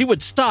 If she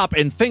would stop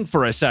and think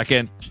for a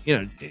second,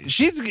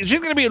 she's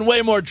going to be in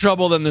way more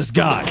trouble than this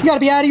guy. You got to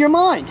be out of your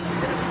mind.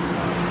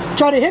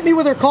 Try to hit me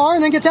with her car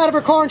and then gets out of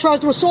her car and tries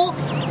to assault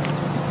me.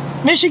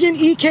 Michigan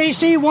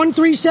EKC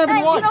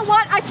 1371. Hey, you know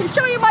what? I can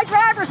show you my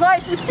driver's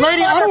license.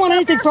 Lady, I don't want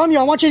anything from you.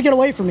 I want you to get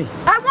away from me.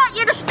 I want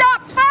you to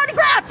stop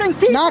photographing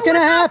people. Not going to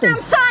happen.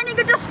 I'm signing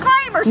a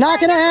disclaimer. Not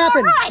going to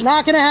happen. Right.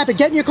 Not going to happen.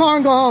 Get in your car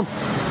and go home.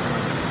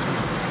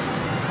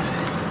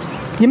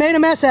 You made a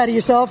mess out of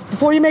yourself.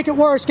 Before you make it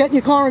worse, get in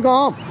your car and go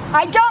home.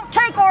 I don't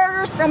take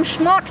orders from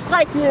schmucks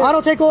like you. I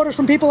don't take orders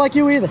from people like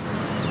you either.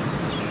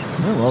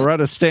 Well, we're at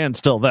a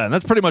standstill then.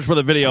 That's pretty much where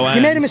the video ends.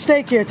 You made a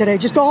mistake here today.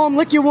 Just go home,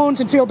 lick your wounds,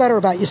 and feel better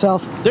about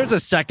yourself. There's a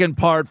second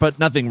part, but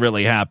nothing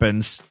really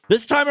happens.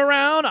 This time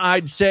around,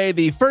 I'd say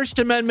the First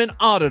Amendment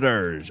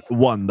auditors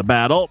won the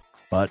battle,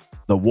 but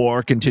the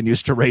war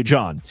continues to rage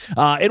on.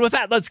 And with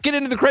that, let's get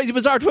into the crazy,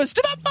 bizarre twist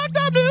of the fucked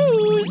up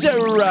news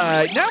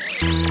right now.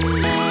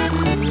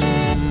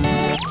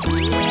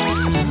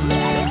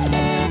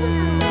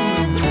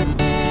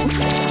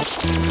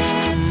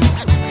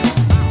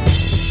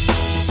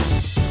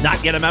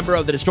 Not yet a member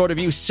of the Distorted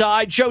View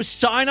Sideshow?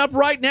 Sign up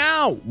right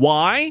now.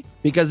 Why?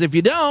 Because if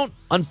you don't,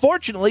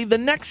 unfortunately, the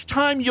next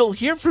time you'll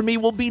hear from me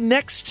will be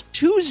next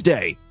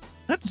Tuesday.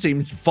 That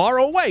seems far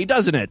away,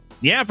 doesn't it?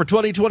 Yeah, for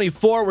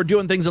 2024, we're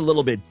doing things a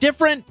little bit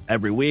different.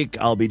 Every week,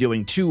 I'll be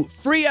doing 2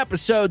 free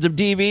episodes of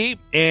DV,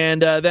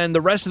 and then the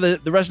rest of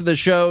the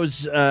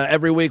shows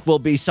every week will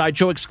be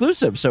Sideshow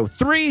exclusive. So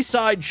 3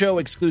 Sideshow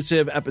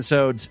exclusive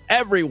episodes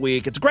every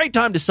week. It's a great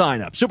time to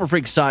sign up.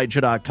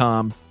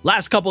 Superfreaksideshow.com.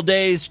 Last couple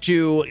days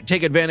to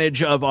take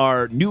advantage of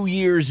our New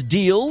Year's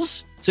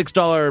deals.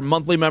 $6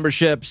 monthly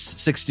memberships,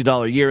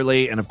 $60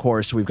 yearly, and of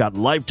course, we've got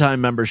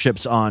lifetime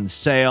memberships on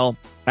sale.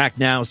 Act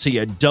now so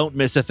you don't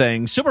miss a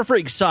thing.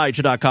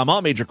 Superfreaksideshow.com.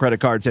 All major credit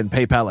cards and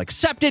PayPal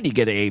accepted. You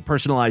get a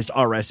personalized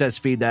RSS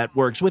feed that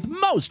works with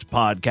most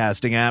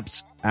podcasting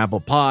apps. Apple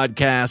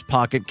Podcasts,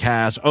 Pocket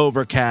Cast,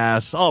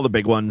 Overcast, all the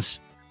big ones.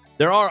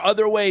 There are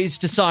other ways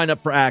to sign up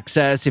for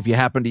access. If you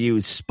happen to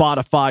use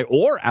Spotify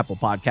or Apple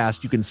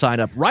Podcasts, you can sign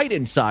up right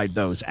inside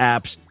those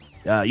apps.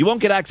 You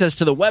won't get access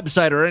to the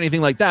website or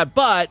anything like that,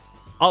 but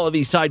all of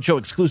these Sideshow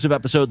exclusive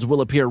episodes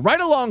will appear right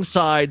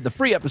alongside the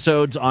free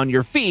episodes on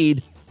your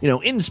feed,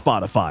 in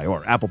Spotify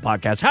or Apple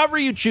Podcasts, however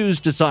you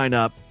choose to sign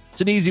up. It's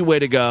an easy way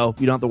to go.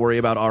 You don't have to worry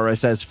about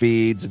RSS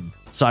feeds and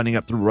signing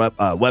up through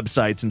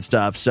websites and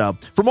stuff. So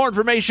for more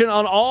information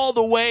on all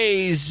the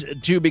ways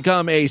to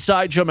become a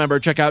Sideshow member,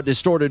 check out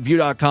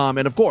DistortedView.com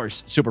and, of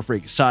course,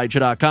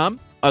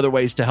 SuperFreakSideshow.com. Other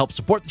ways to help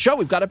support the show,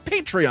 we've got a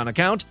Patreon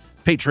account,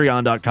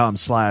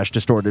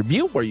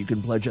 patreon.com/DistortedView, where you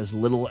can pledge as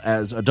little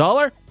as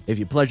 $1. If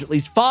you pledge at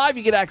least $5,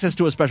 you get access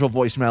to a special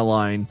voicemail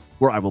line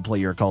where I will play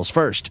your calls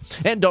first.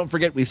 And don't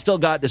forget, we've still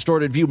got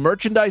Distorted View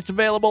merchandise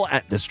available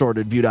at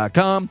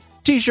DistortedView.com.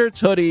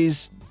 T-shirts,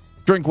 hoodies,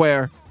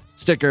 drinkware,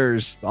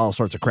 stickers, all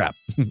sorts of crap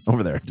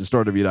over there at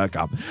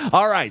DistortedView.com.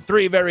 All right,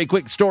 3 very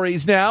quick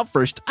stories now.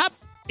 First up,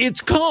 it's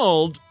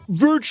called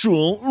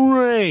virtual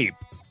rape.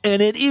 And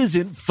it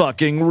isn't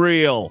fucking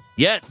real.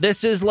 Yet,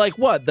 this is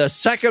the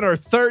second or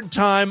third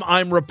time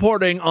I'm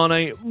reporting on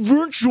a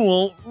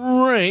virtual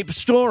rape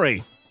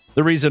story.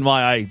 The reason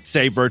why I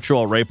say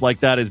virtual rape like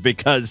that is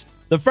because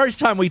the first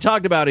time we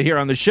talked about it here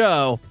on the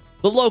show,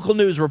 the local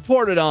news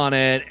reported on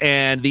it,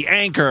 and the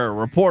anchor,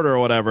 reporter, or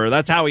whatever,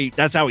 that's how he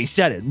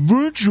said it.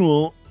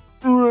 Virtual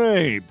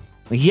rape.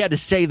 He had to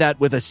say that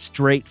with a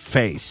straight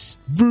face.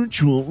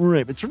 Virtual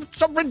rape. It's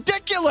so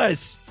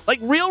ridiculous.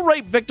 Real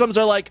rape victims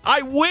are like,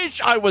 I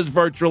wish I was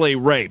virtually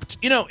raped.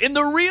 In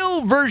the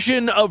real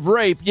version of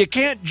rape, you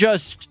can't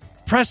just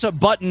press a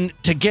button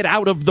to get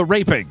out of the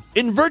raping.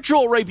 In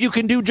virtual rape, you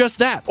can do just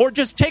that. Or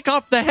just take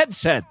off the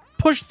headset,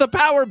 push the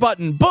power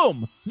button,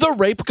 boom, the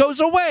rape goes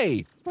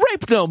away.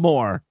 Rape no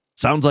more.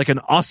 Sounds like an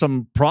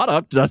awesome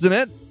product, doesn't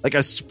it? Like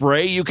a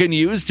spray you can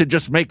use to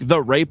just make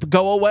the rape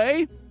go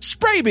away?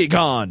 Spray be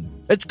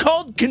gone. It's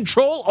called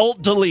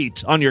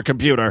Control-Alt-Delete on your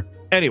computer.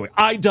 Anyway,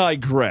 I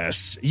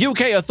digress.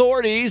 UK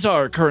authorities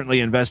are currently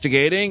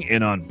investigating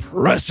an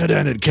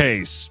unprecedented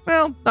case.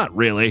 Well, not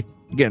really.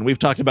 Again, we've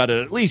talked about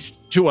it at least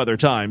 2 other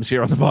times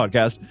here on the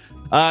podcast.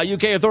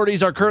 UK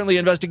authorities are currently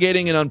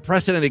investigating an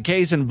unprecedented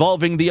case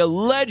involving the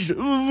alleged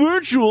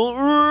virtual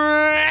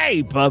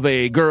rape of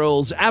a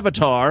girl's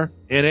avatar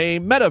in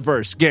a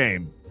metaverse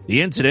game.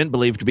 The incident,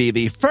 believed to be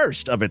the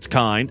first of its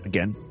kind,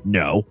 again,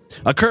 no,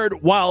 occurred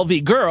while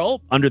the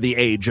girl, under the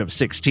age of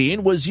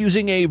 16, was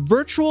using a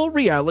virtual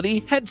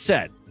reality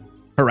headset.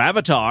 Her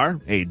avatar,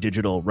 a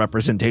digital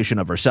representation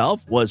of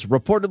herself, was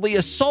reportedly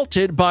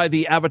assaulted by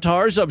the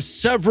avatars of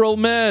several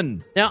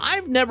men. Now,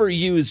 I've never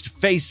used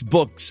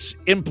Facebook's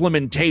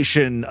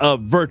implementation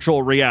of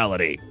virtual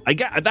reality.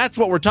 That's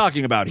what we're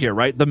talking about here,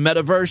 right? The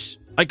metaverse?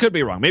 I could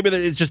be wrong. Maybe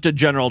it's just a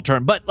general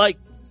term. But,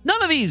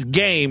 none of these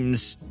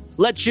games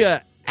let you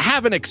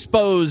have an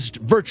exposed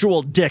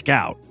virtual dick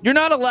out. You're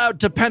not allowed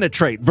to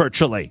penetrate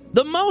virtually.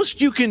 The most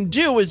you can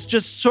do is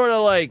just sort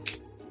of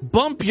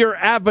bump your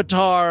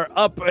avatar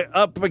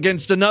up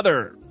against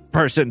another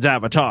person's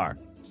avatar.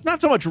 It's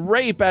not so much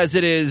rape as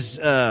it is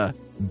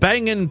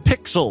banging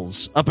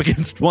pixels up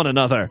against one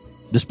another.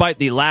 Despite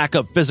the lack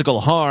of physical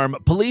harm,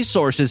 police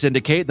sources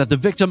indicate that the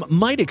victim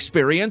might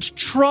experience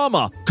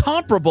trauma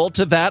comparable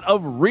to that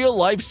of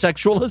real-life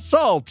sexual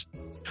assault.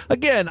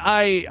 Again,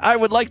 I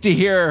would like to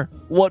hear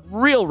what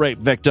real rape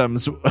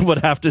victims would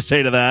have to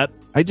say to that.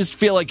 I just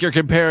feel like you're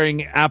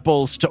comparing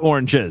apples to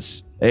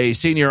oranges. A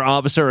senior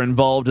officer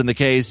involved in the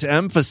case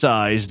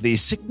emphasized the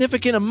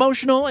significant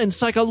emotional and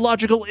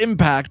psychological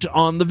impact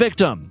on the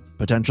victim,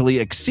 potentially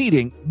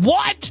exceeding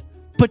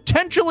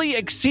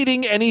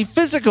any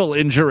physical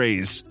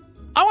injuries.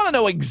 I want to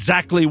know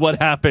exactly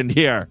what happened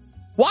here.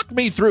 Walk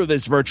me through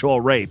this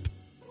virtual rape.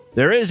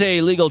 There is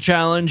a legal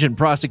challenge in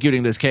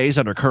prosecuting this case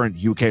under current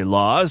UK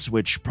laws,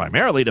 which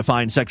primarily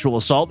define sexual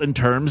assault in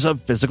terms of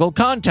physical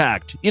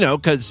contact.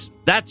 Because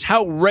that's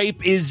how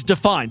rape is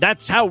defined.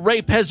 That's how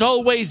rape has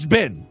always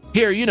been.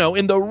 Here,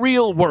 in the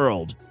real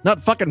world,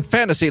 not fucking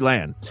fantasy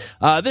land.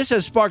 This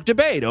has sparked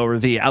debate over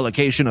the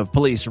allocation of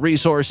police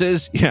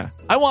resources. Yeah,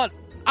 I want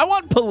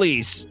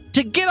police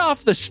to get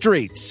off the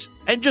streets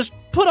and just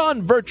put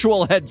on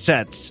virtual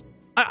headsets.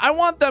 I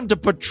want them to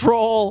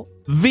patrol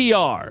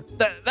VR.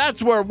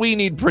 That's where we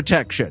need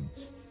protection.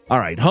 All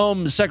right,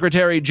 Home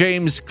Secretary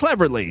James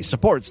Cleverly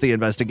supports the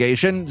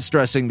investigation,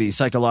 stressing the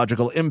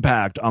psychological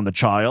impact on the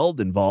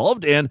child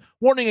involved and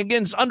warning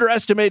against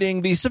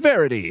underestimating the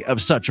severity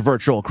of such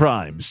virtual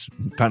crimes.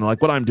 Kind of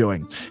like what I'm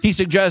doing. He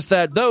suggests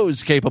that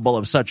those capable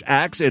of such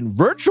acts in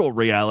virtual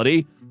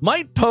reality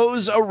might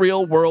pose a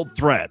real-world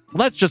threat.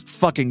 Well, that's just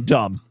fucking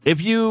dumb.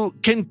 If you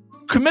can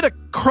commit a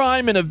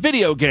crime in a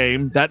video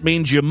game, that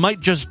means you might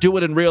just do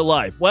it in real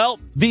life. Well,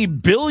 the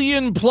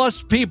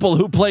billion-plus people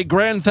who play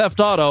Grand Theft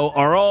Auto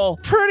are all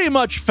pretty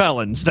much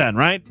felons then,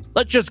 right?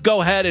 Let's just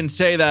go ahead and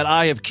say that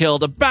I have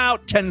killed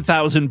about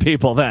 10,000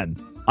 people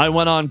then. I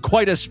went on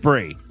quite a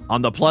spree.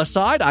 On the plus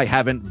side, I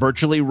haven't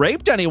virtually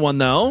raped anyone,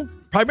 though.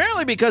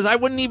 Primarily because I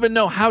wouldn't even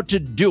know how to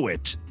do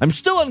it. I'm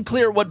still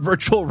unclear what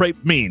virtual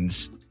rape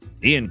means.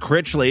 Ian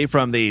Critchley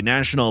from the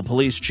National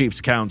Police Chiefs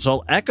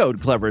Council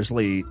echoed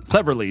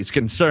Cleverly's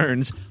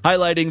concerns,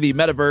 highlighting the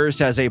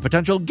metaverse as a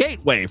potential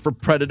gateway for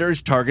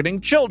predators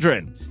targeting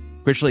children.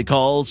 Critchley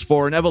calls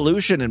for an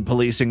evolution in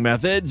policing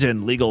methods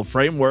and legal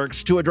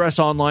frameworks to address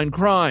online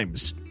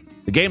crimes.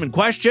 The game in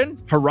question,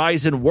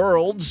 Horizon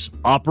Worlds,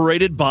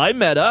 operated by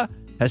Meta,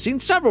 has seen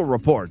several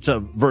reports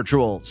of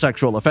virtual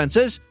sexual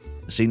offenses.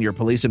 A senior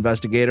police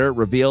investigator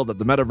revealed that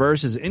the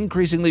metaverse is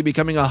increasingly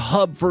becoming a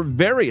hub for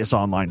various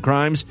online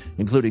crimes,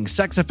 including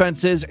sex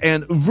offenses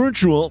and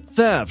virtual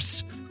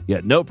thefts.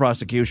 Yet no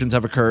prosecutions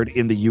have occurred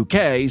in the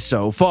UK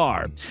so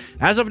far.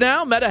 As of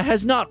now, Meta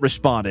has not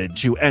responded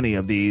to any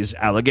of these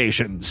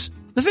allegations.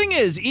 The thing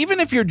is, even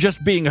if you're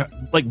just being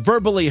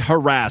verbally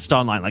harassed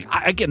online,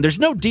 again, there's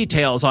no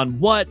details on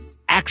what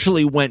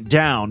actually went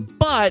down,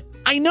 but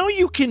I know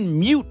you can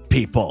mute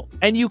people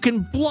and you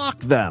can block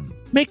them.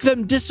 Make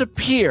them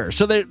disappear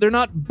so they're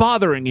not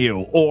bothering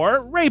you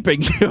or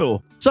raping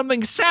you.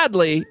 Something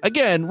sadly,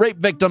 again, rape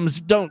victims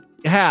don't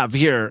have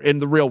here in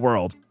the real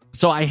world.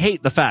 So I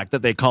hate the fact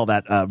that they call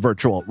that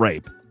virtual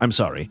rape. I'm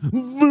sorry.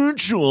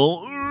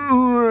 Virtual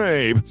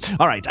rape.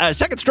 All right,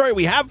 second story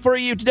we have for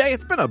you today.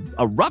 It's been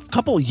a rough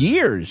couple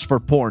years for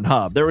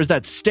Pornhub. There was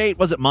that state,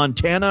 was it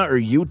Montana or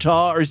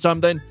Utah or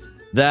something,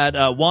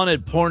 that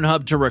wanted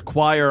Pornhub to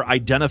require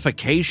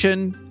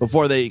identification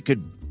before they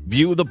could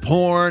view the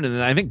porn,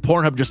 and I think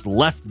Pornhub just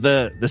left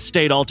the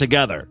state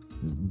altogether,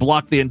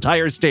 blocked the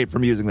entire state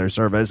from using their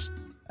service.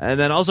 And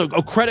then also,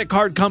 credit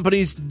card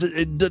companies,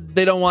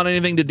 they don't want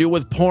anything to do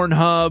with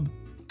Pornhub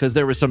because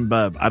there was some,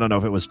 I don't know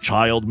if it was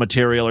child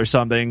material or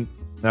something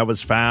that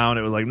was found.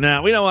 It was like,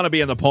 nah, we don't want to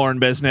be in the porn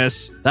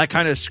business. That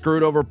kind of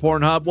screwed over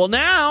Pornhub. Well,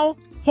 now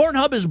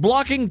Pornhub is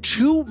blocking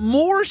 2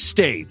 more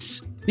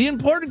states. The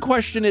important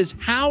question is,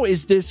 how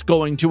is this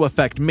going to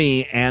affect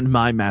me and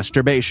my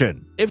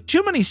masturbation? If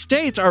too many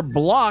states are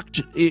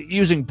blocked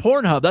using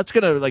Pornhub, that's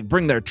going to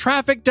bring their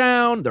traffic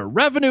down, their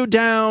revenue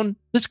down.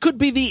 This could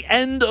be the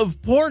end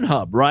of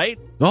Pornhub, right?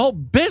 The whole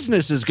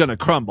business is going to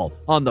crumble.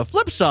 On the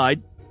flip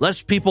side,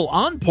 less people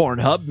on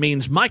Pornhub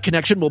means my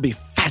connection will be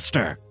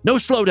faster. No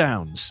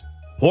slowdowns.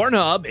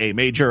 Pornhub, a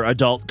major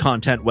adult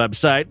content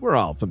website, we're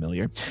all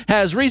familiar,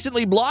 has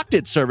recently blocked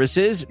its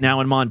services now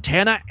in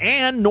Montana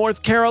and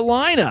North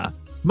Carolina.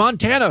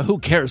 Montana, who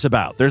cares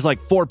about? There's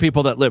 4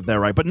 people that live there,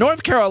 right? But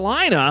North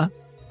Carolina,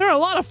 there are a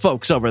lot of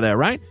folks over there,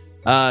 right?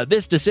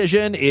 This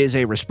decision is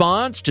a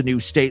response to new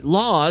state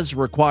laws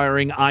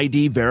requiring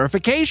ID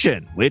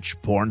verification,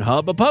 which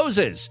Pornhub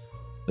opposes.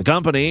 The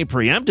company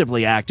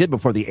preemptively acted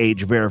before the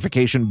age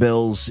verification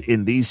bills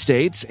in these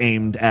states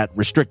aimed at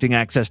restricting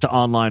access to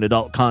online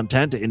adult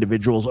content to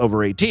individuals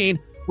over 18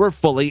 were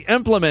fully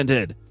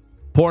implemented.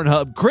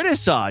 Pornhub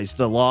criticized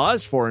the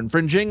laws for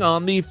infringing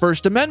on the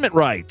First Amendment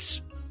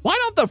rights. Why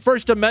don't the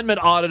First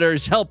Amendment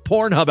auditors help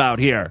Pornhub out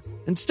here?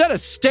 Instead of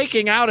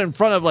staking out in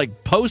front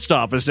of post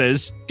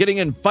offices, getting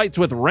in fights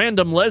with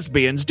random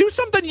lesbians, do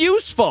something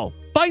useful.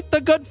 Fight the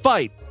good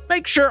fight.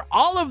 Make sure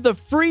all of the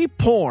free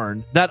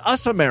porn that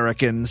us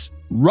Americans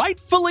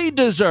rightfully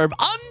deserve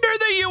under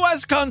the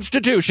U.S.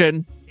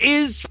 Constitution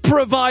is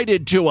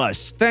provided to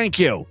us. Thank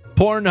you.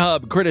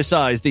 Pornhub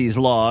criticized these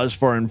laws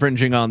for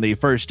infringing on the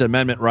First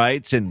Amendment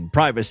rights and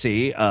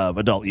privacy of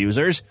adult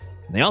users.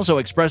 They also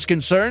expressed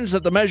concerns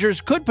that the measures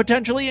could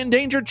potentially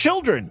endanger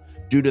children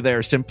due to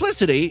their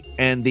simplicity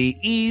and the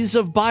ease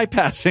of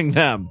bypassing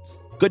them.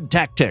 Good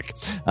tactic.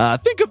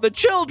 Think of the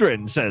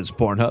children, says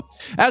Pornhub.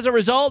 As a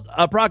result,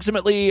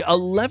 approximately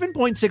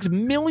 11.6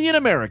 million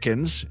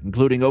Americans,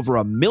 including over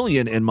 1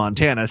 million in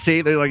Montana,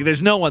 see,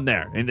 there's no one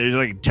there, and there's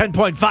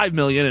 10.5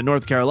 million in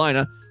North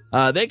Carolina,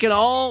 they can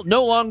all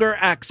no longer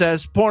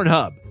access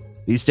Pornhub.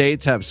 These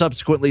states have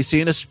subsequently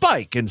seen a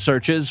spike in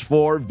searches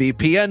for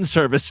VPN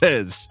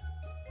services.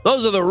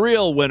 Those are the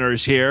real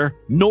winners here.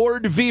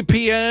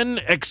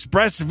 NordVPN,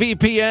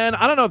 ExpressVPN.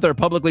 I don't know if they're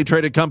publicly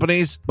traded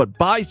companies, but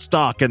buy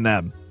stock in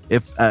them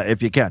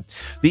if you can.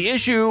 The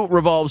issue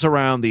revolves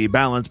around the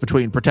balance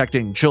between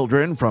protecting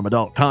children from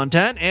adult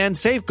content and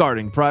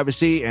safeguarding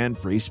privacy and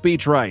free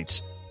speech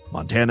rights.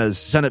 Montana's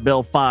Senate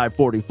Bill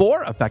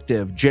 544,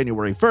 effective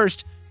January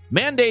 1st,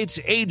 mandates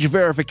age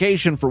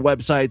verification for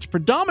websites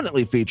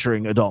predominantly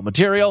featuring adult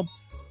material.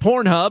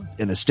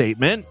 Pornhub, in a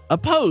statement,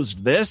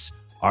 opposed this,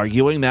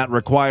 arguing that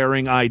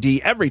requiring ID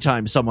every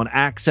time someone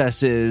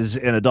accesses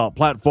an adult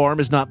platform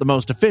is not the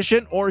most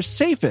efficient or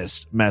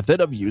safest method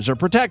of user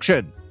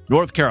protection.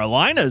 North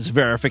Carolina's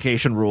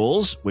verification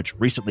rules, which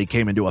recently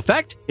came into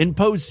effect,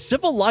 impose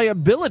civil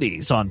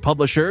liabilities on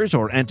publishers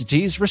or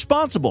entities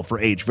responsible for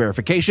age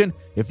verification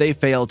if they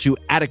fail to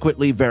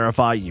adequately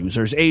verify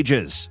users'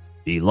 ages.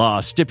 The law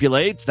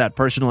stipulates that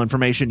personal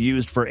information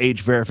used for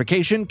age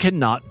verification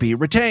cannot be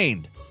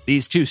retained.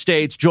 These 2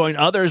 states join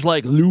others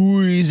like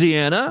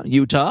Louisiana,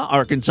 Utah,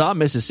 Arkansas,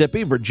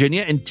 Mississippi,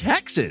 Virginia, and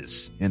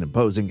Texas in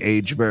imposing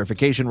age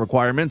verification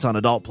requirements on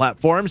adult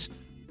platforms.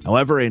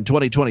 However, in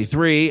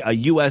 2023, a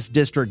U.S.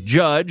 district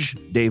judge,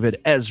 David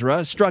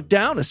Ezra, struck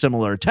down a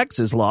similar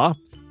Texas law,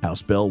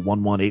 House Bill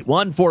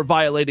 1181, for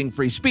violating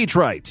free speech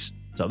rights.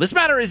 So this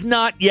matter is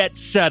not yet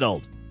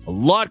settled. A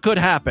lot could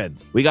happen.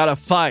 We got to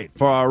fight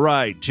for our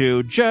right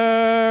to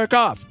jerk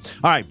off.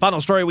 All right,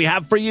 final story we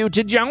have for you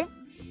today.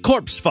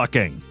 Corpse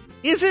fucking.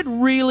 Is it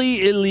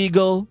really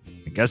illegal?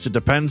 I guess it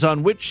depends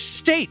on which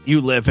state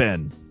you live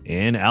in.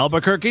 In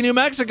Albuquerque, New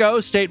Mexico,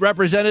 State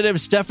Representative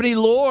Stephanie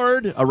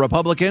Lord, a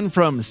Republican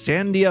from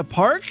Sandia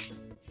Park,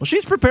 well,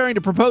 she's preparing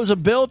to propose a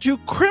bill to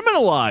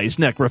criminalize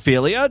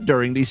necrophilia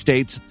during the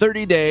state's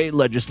 30-day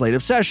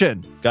legislative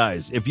session.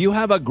 Guys, if you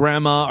have a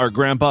grandma or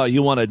grandpa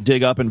you want to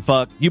dig up and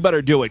fuck, you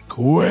better do it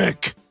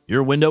quick.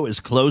 Your window is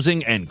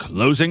closing and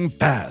closing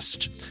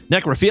fast.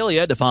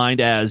 Necrophilia, defined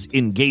as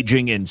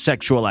engaging in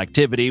sexual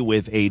activity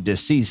with a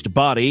deceased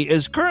body,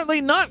 is currently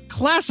not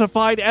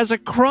classified as a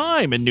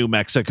crime in New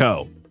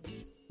Mexico.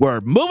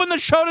 We're moving the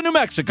show to New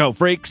Mexico,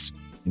 freaks.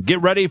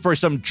 Get ready for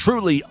some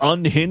truly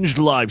unhinged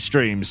live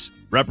streams.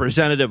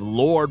 Representative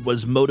Lord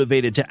was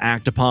motivated to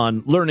act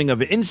upon learning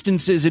of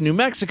instances in New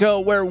Mexico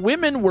where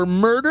women were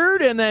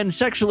murdered and then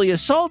sexually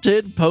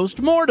assaulted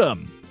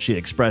post-mortem. She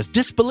expressed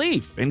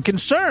disbelief and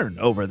concern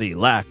over the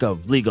lack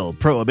of legal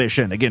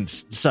prohibition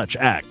against such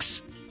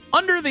acts.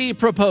 Under the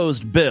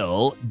proposed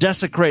bill,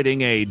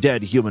 desecrating a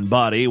dead human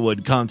body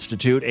would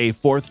constitute a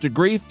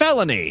fourth-degree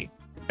felony.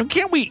 And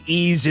can't we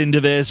ease into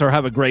this or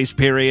have a grace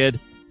period?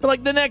 But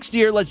like the next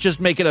year, let's just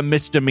make it a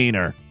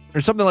misdemeanor. Or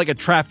something like a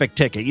traffic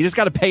ticket. You just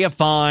got to pay a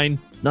fine.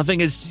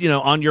 Nothing is,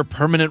 on your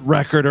permanent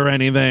record or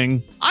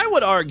anything. I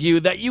would argue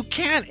that you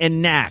can't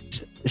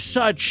enact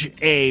such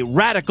a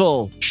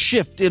radical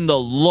shift in the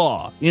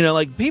law.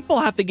 People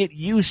have to get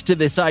used to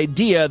this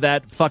idea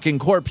that fucking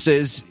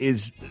corpses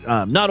is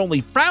not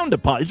only frowned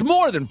upon, it's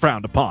more than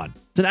frowned upon.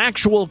 It's an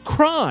actual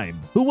crime.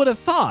 Who would have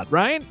thought,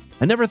 right?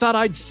 I never thought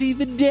I'd see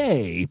the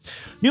day.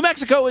 New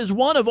Mexico is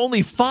one of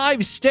only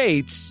 5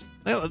 states.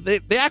 They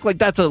act like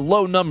that's a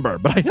low number,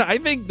 but I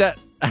think that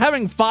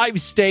having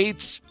 5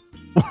 states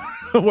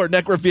where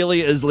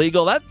necrophilia is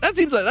legal, that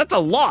seems like that's a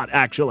lot,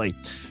 actually.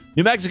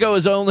 New Mexico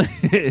is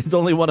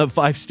only one of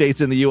 5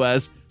 states in the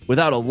U.S.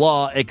 without a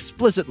law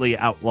explicitly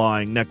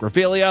outlawing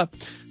necrophilia.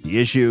 The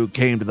issue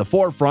came to the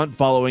forefront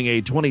following a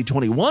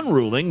 2021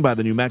 ruling by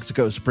the New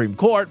Mexico Supreme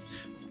Court.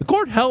 The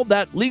court held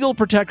that legal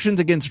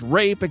protections against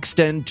rape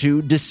extend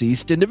to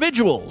deceased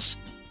individuals.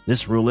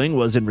 This ruling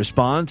was in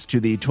response to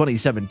the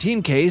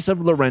 2017 case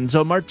of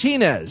Lorenzo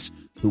Martinez,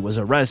 who was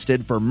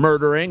arrested for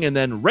murdering and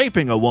then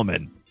raping a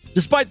woman.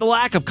 Despite the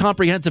lack of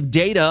comprehensive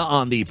data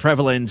on the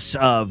prevalence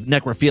of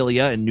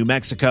necrophilia in New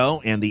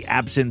Mexico and the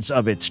absence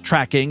of its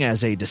tracking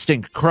as a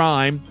distinct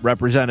crime,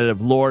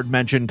 Representative Lord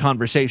mentioned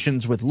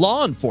conversations with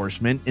law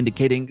enforcement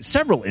indicating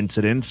several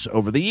incidents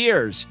over the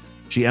years.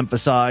 She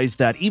emphasized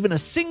that even a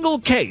single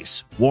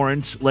case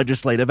warrants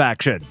legislative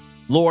action.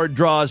 Lord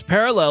draws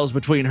parallels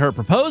between her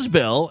proposed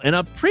bill and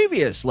a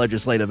previous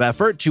legislative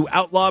effort to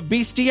outlaw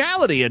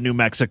bestiality in New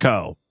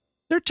Mexico.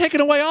 They're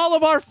taking away all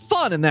of our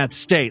fun in that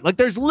state.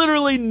 There's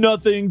literally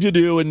nothing to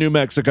do in New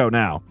Mexico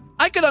now.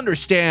 I could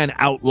understand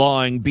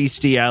outlawing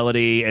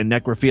bestiality and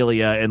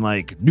necrophilia in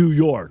New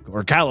York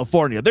or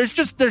California.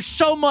 There's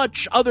so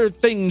much other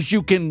things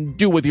you can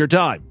do with your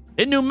time.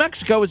 In New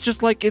Mexico, it's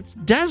just it's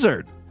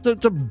desert.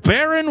 It's a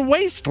barren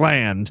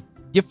wasteland.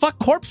 You fuck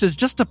corpses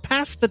just to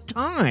pass the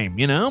time,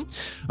 All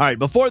right,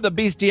 before the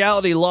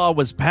bestiality law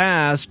was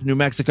passed, New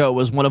Mexico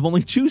was one of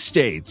only 2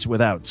 states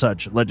without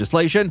such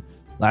legislation.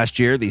 Last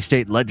year, the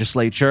state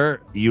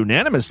legislature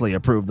unanimously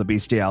approved the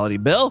bestiality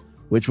bill,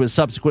 which was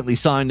subsequently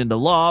signed into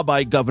law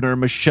by Governor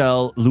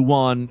Michelle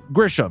Lujan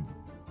Grisham.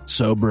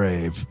 So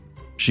brave.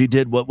 She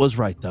did what was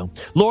right, though.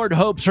 Lord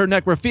hopes her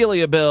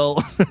necrophilia bill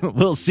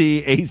will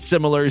see a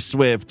similar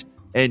swift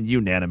and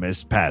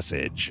unanimous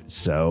passage.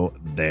 So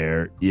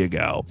there you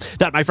go.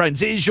 That, my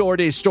friends, is your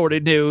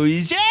Distorted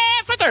News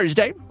for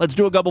Thursday. Let's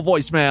do a couple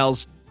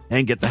voicemails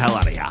and get the hell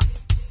out of here.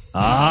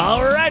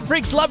 All right,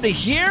 freaks, love to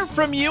hear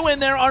from you, and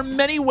there are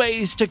many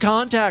ways to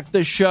contact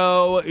the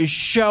show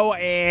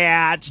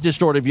at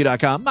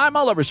DistortedView.com. I'm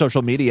all over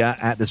social media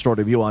at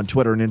DistortedView on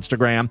Twitter and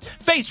Instagram,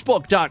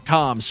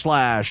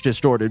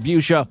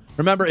 Facebook.com/DistortedViewShow.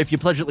 Remember, if you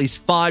pledge at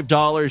least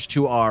 $5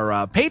 to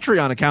our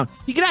Patreon account,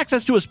 you get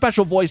access to a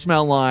special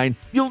voicemail line.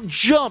 You'll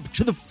jump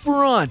to the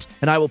front,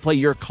 and I will play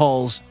your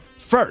calls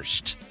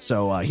first.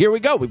 So here we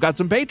go. We've got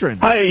some patrons.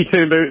 Hi,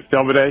 Timbo. It's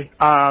Davide.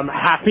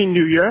 Happy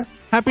New Year.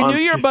 Happy New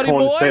Year, buddy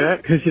boy.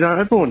 Because,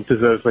 everyone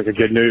deserves a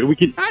good New Year. We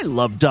could I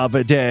love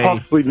Davide.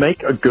 Possibly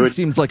make a good... He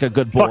seems like a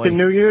good boy. Fucking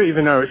New Year,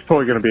 even though it's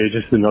probably going to be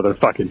just another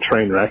fucking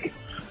train wreck.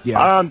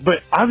 Yeah.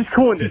 But I was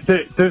calling...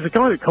 There's a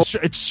guy that called...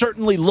 It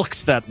certainly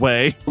looks that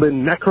way.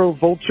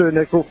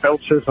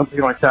 Necrofelcher, something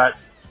like that.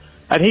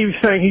 And he was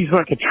saying he's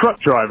like a truck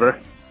driver.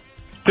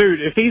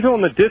 Dude, if he's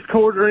on the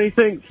Discord or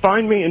anything,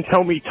 find me and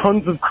tell me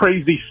tons of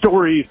crazy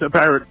stories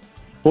about...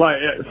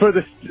 for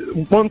this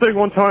one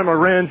time I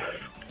ran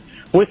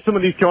with some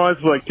of these guys,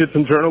 did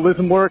some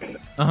journalism work,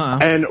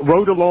 and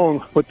rode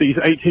along with these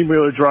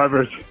 18-wheeler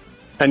drivers,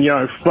 and,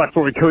 slept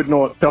where we could and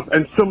all that stuff,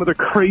 and some of the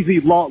crazy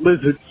lot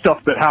lizard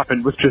stuff that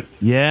happened was just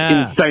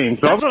insane.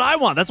 So that's what I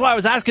want. That's why I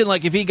was asking,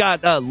 if he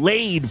got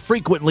laid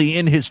frequently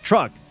in his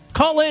truck.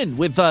 Call in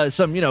with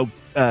some,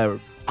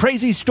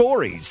 crazy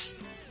stories.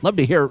 Love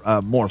to hear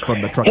more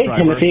from the truck Hey,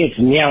 driver. Timothy, it's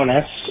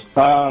Meowness.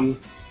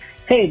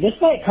 Hey, this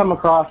might come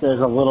across as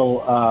a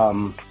little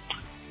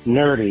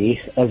nerdy,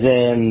 as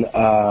in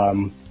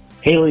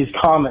Haley's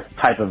Comet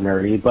type of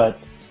nerdy, but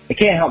I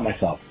can't help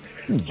myself.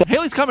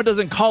 Haley's Comet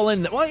doesn't call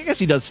in. Well, I guess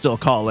he does still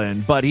call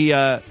in, but he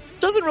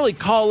doesn't really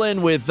call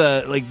in with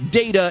like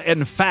data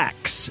and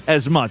facts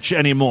as much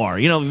anymore.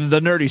 You know, the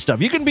nerdy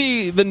stuff. You can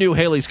be the new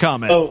Haley's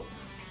Comet. So,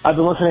 I've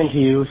been listening to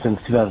you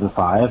since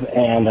 2005,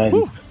 and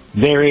I'm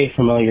very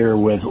familiar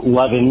with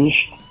Levenge.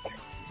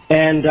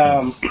 And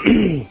I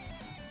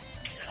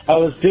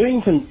was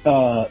doing some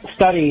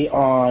study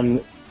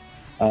on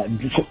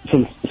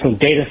some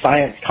data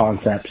science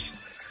concepts,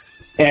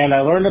 and I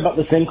learned about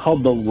this thing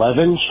called the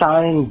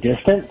Levenstein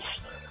distance.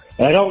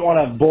 And I don't want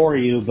to bore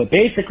you, but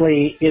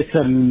basically it's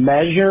a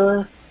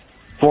measure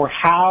for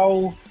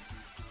how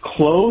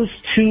close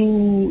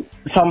to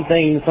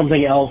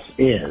something else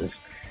is.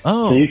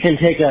 Oh. So you can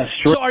take a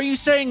So are you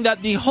saying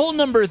that the whole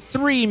number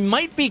 3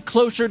 might be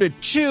closer to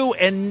 2,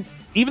 and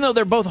even though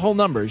they're both whole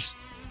numbers,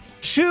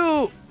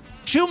 2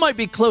 might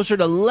be closer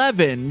to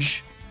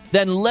Levenge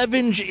than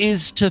Levenge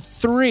is to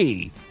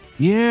 3?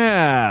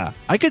 Yeah,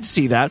 I could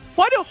see that.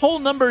 Why do whole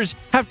numbers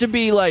have to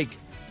be, like,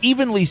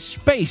 evenly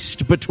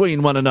spaced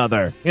between one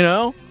another, you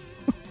know?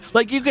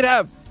 Like, you could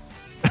have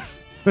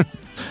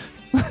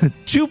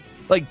 2,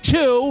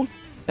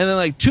 and then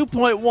like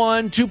 2.1,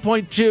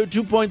 2.2,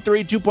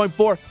 2.3,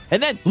 2.4,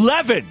 and then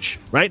Levenge,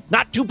 right?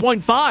 Not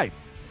 2.5.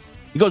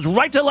 It goes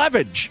right to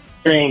Levenge.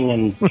 String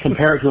and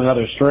compare it to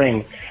another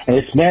string, and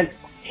it's meant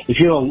if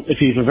you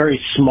have a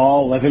very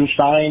small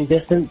Levenstein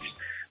distance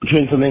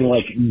between something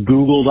like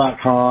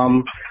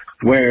Google.com,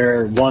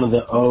 where one of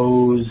the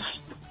O's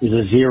is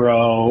a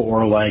 0,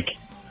 or like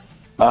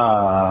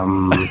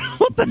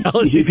what the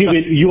hell is if you have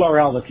a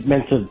URL that's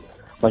meant to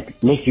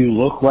like make you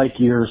look like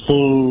you're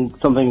seeing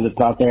something that's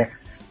not there.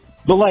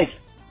 But, like,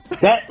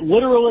 that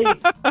literally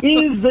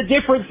is the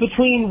difference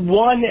between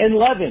 1 and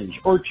Levenge,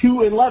 or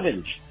 2 and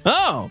Levenge.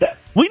 Oh,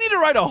 we need to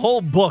write a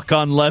whole book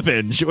on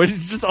Levenge, which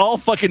is just all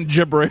fucking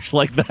gibberish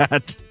like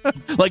that.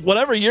 Like,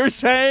 whatever you're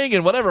saying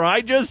and whatever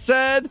I just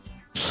said.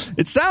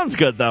 It sounds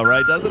good, though,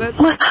 right? Doesn't it?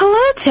 Well,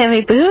 hello,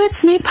 Tammy Boo.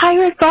 It's me,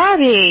 Pirate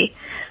Barbie.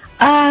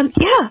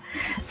 Yeah.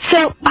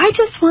 So I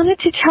just wanted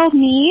to tell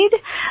Mead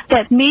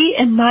that me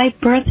and my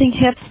birthing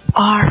hips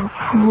are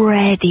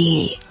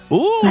ready.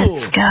 Ooh.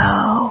 Let's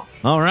go.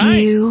 All right.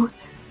 You,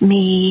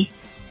 me,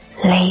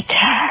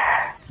 later.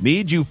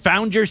 Mead, you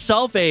found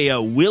yourself a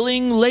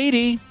willing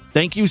lady.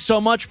 Thank you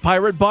so much,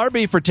 Pirate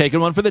Barbie, for taking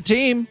one for the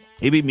team.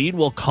 Maybe Mead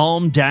will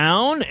calm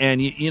down,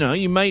 and,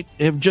 you might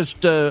have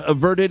just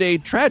averted a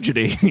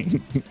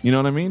tragedy. You know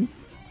what I mean?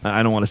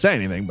 I don't want to say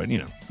anything, but,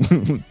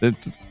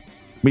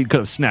 Mead could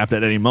have snapped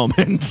at any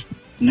moment.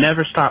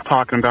 Never stop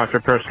talking about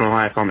your personal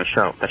life on the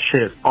show. That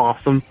shit is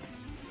awesome.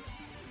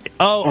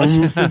 Oh,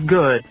 almost as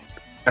good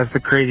as the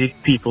crazy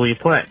people you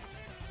play.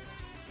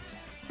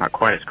 Not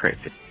quite as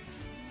crazy.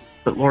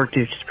 But Lord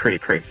Duke's is pretty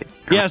crazy.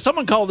 Yeah,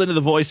 someone called into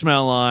the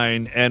voicemail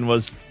line and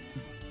was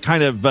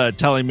kind of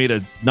telling me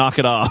to knock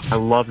it off. I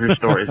love your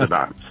stories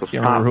about it. So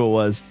Can't remember who it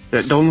was.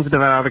 Don't listen to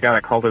that other guy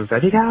that called and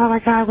said, oh my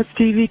God, what's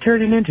TV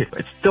turning into?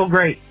 It's still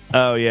great.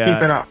 Oh, yeah.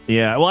 Keep it up.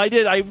 Yeah, well,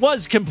 I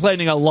was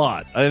complaining a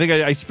lot. I think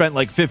I spent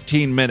like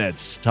 15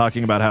 minutes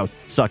talking about how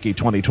sucky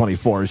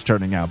 2024 is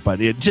turning out. But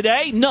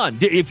today, none.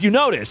 If you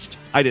noticed,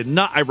 I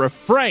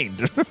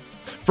refrained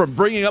from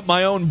bringing up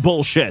my own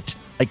bullshit.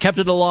 I kept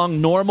it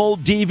along normal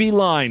DV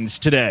lines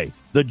today.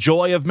 The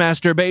joy of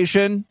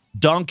masturbation,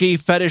 donkey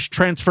fetish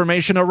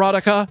transformation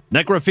erotica,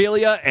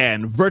 necrophilia,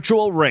 and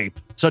virtual rape.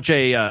 Such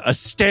a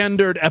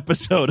standard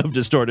episode of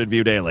Distorted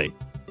View Daily.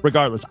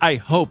 Regardless, I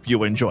hope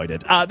you enjoyed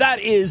it. That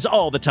is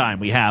all the time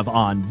we have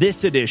on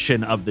this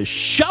edition of the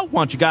show.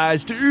 Want you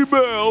guys to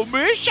email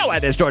me,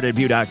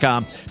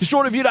 show@distortedview.com.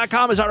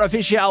 Distortedview.com is our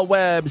official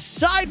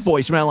website.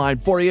 Voicemail line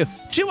for you,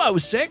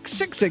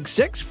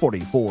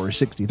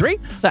 206-666-4463.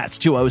 That's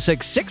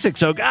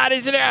 206-660. Oh, God,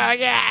 isn't it? Oh,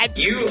 God.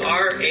 You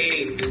are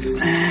a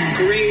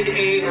grade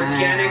A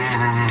organic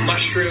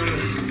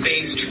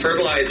mushroom-based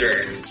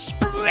fertilizer.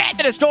 Spread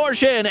the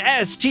distortion,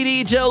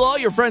 STD. Tell all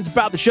your friends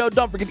about the show.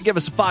 Don't forget to give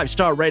us a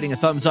 5-star rating, a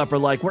thumbs up, or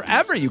like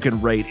wherever you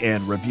can rate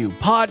and review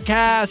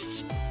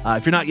podcasts.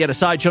 If you're not yet a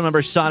Sideshow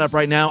member, sign up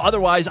right now.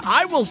 Otherwise,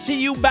 I will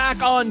see you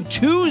back on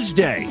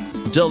Tuesday.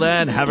 Until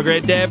then, have a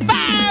great day.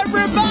 Bye,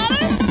 everybody!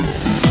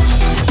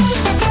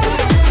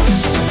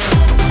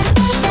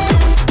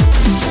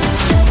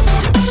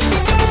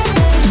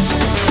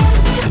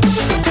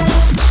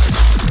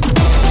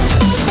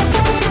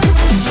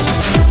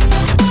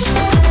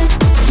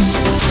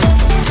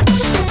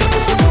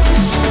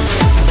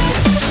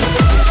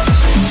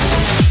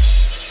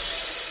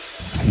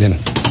 Then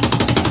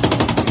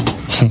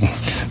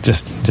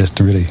just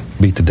to really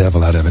beat the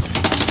devil out of it.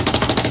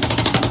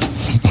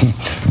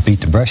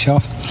 Beat the brush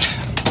off.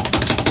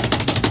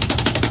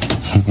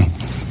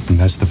 And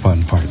that's the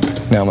fun part.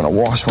 Now I'm going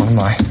to wash one of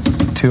my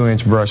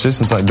 2-inch brushes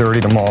since I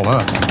dirtied them all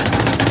up.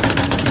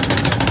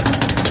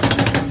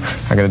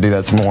 I got to do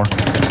that some more.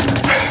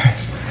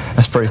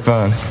 pretty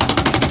fun.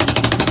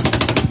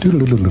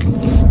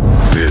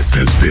 This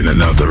has been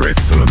another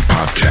excellent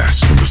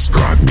podcast from the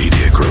Scribe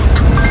Media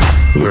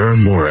Group.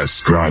 Learn more at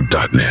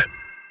scribe.net.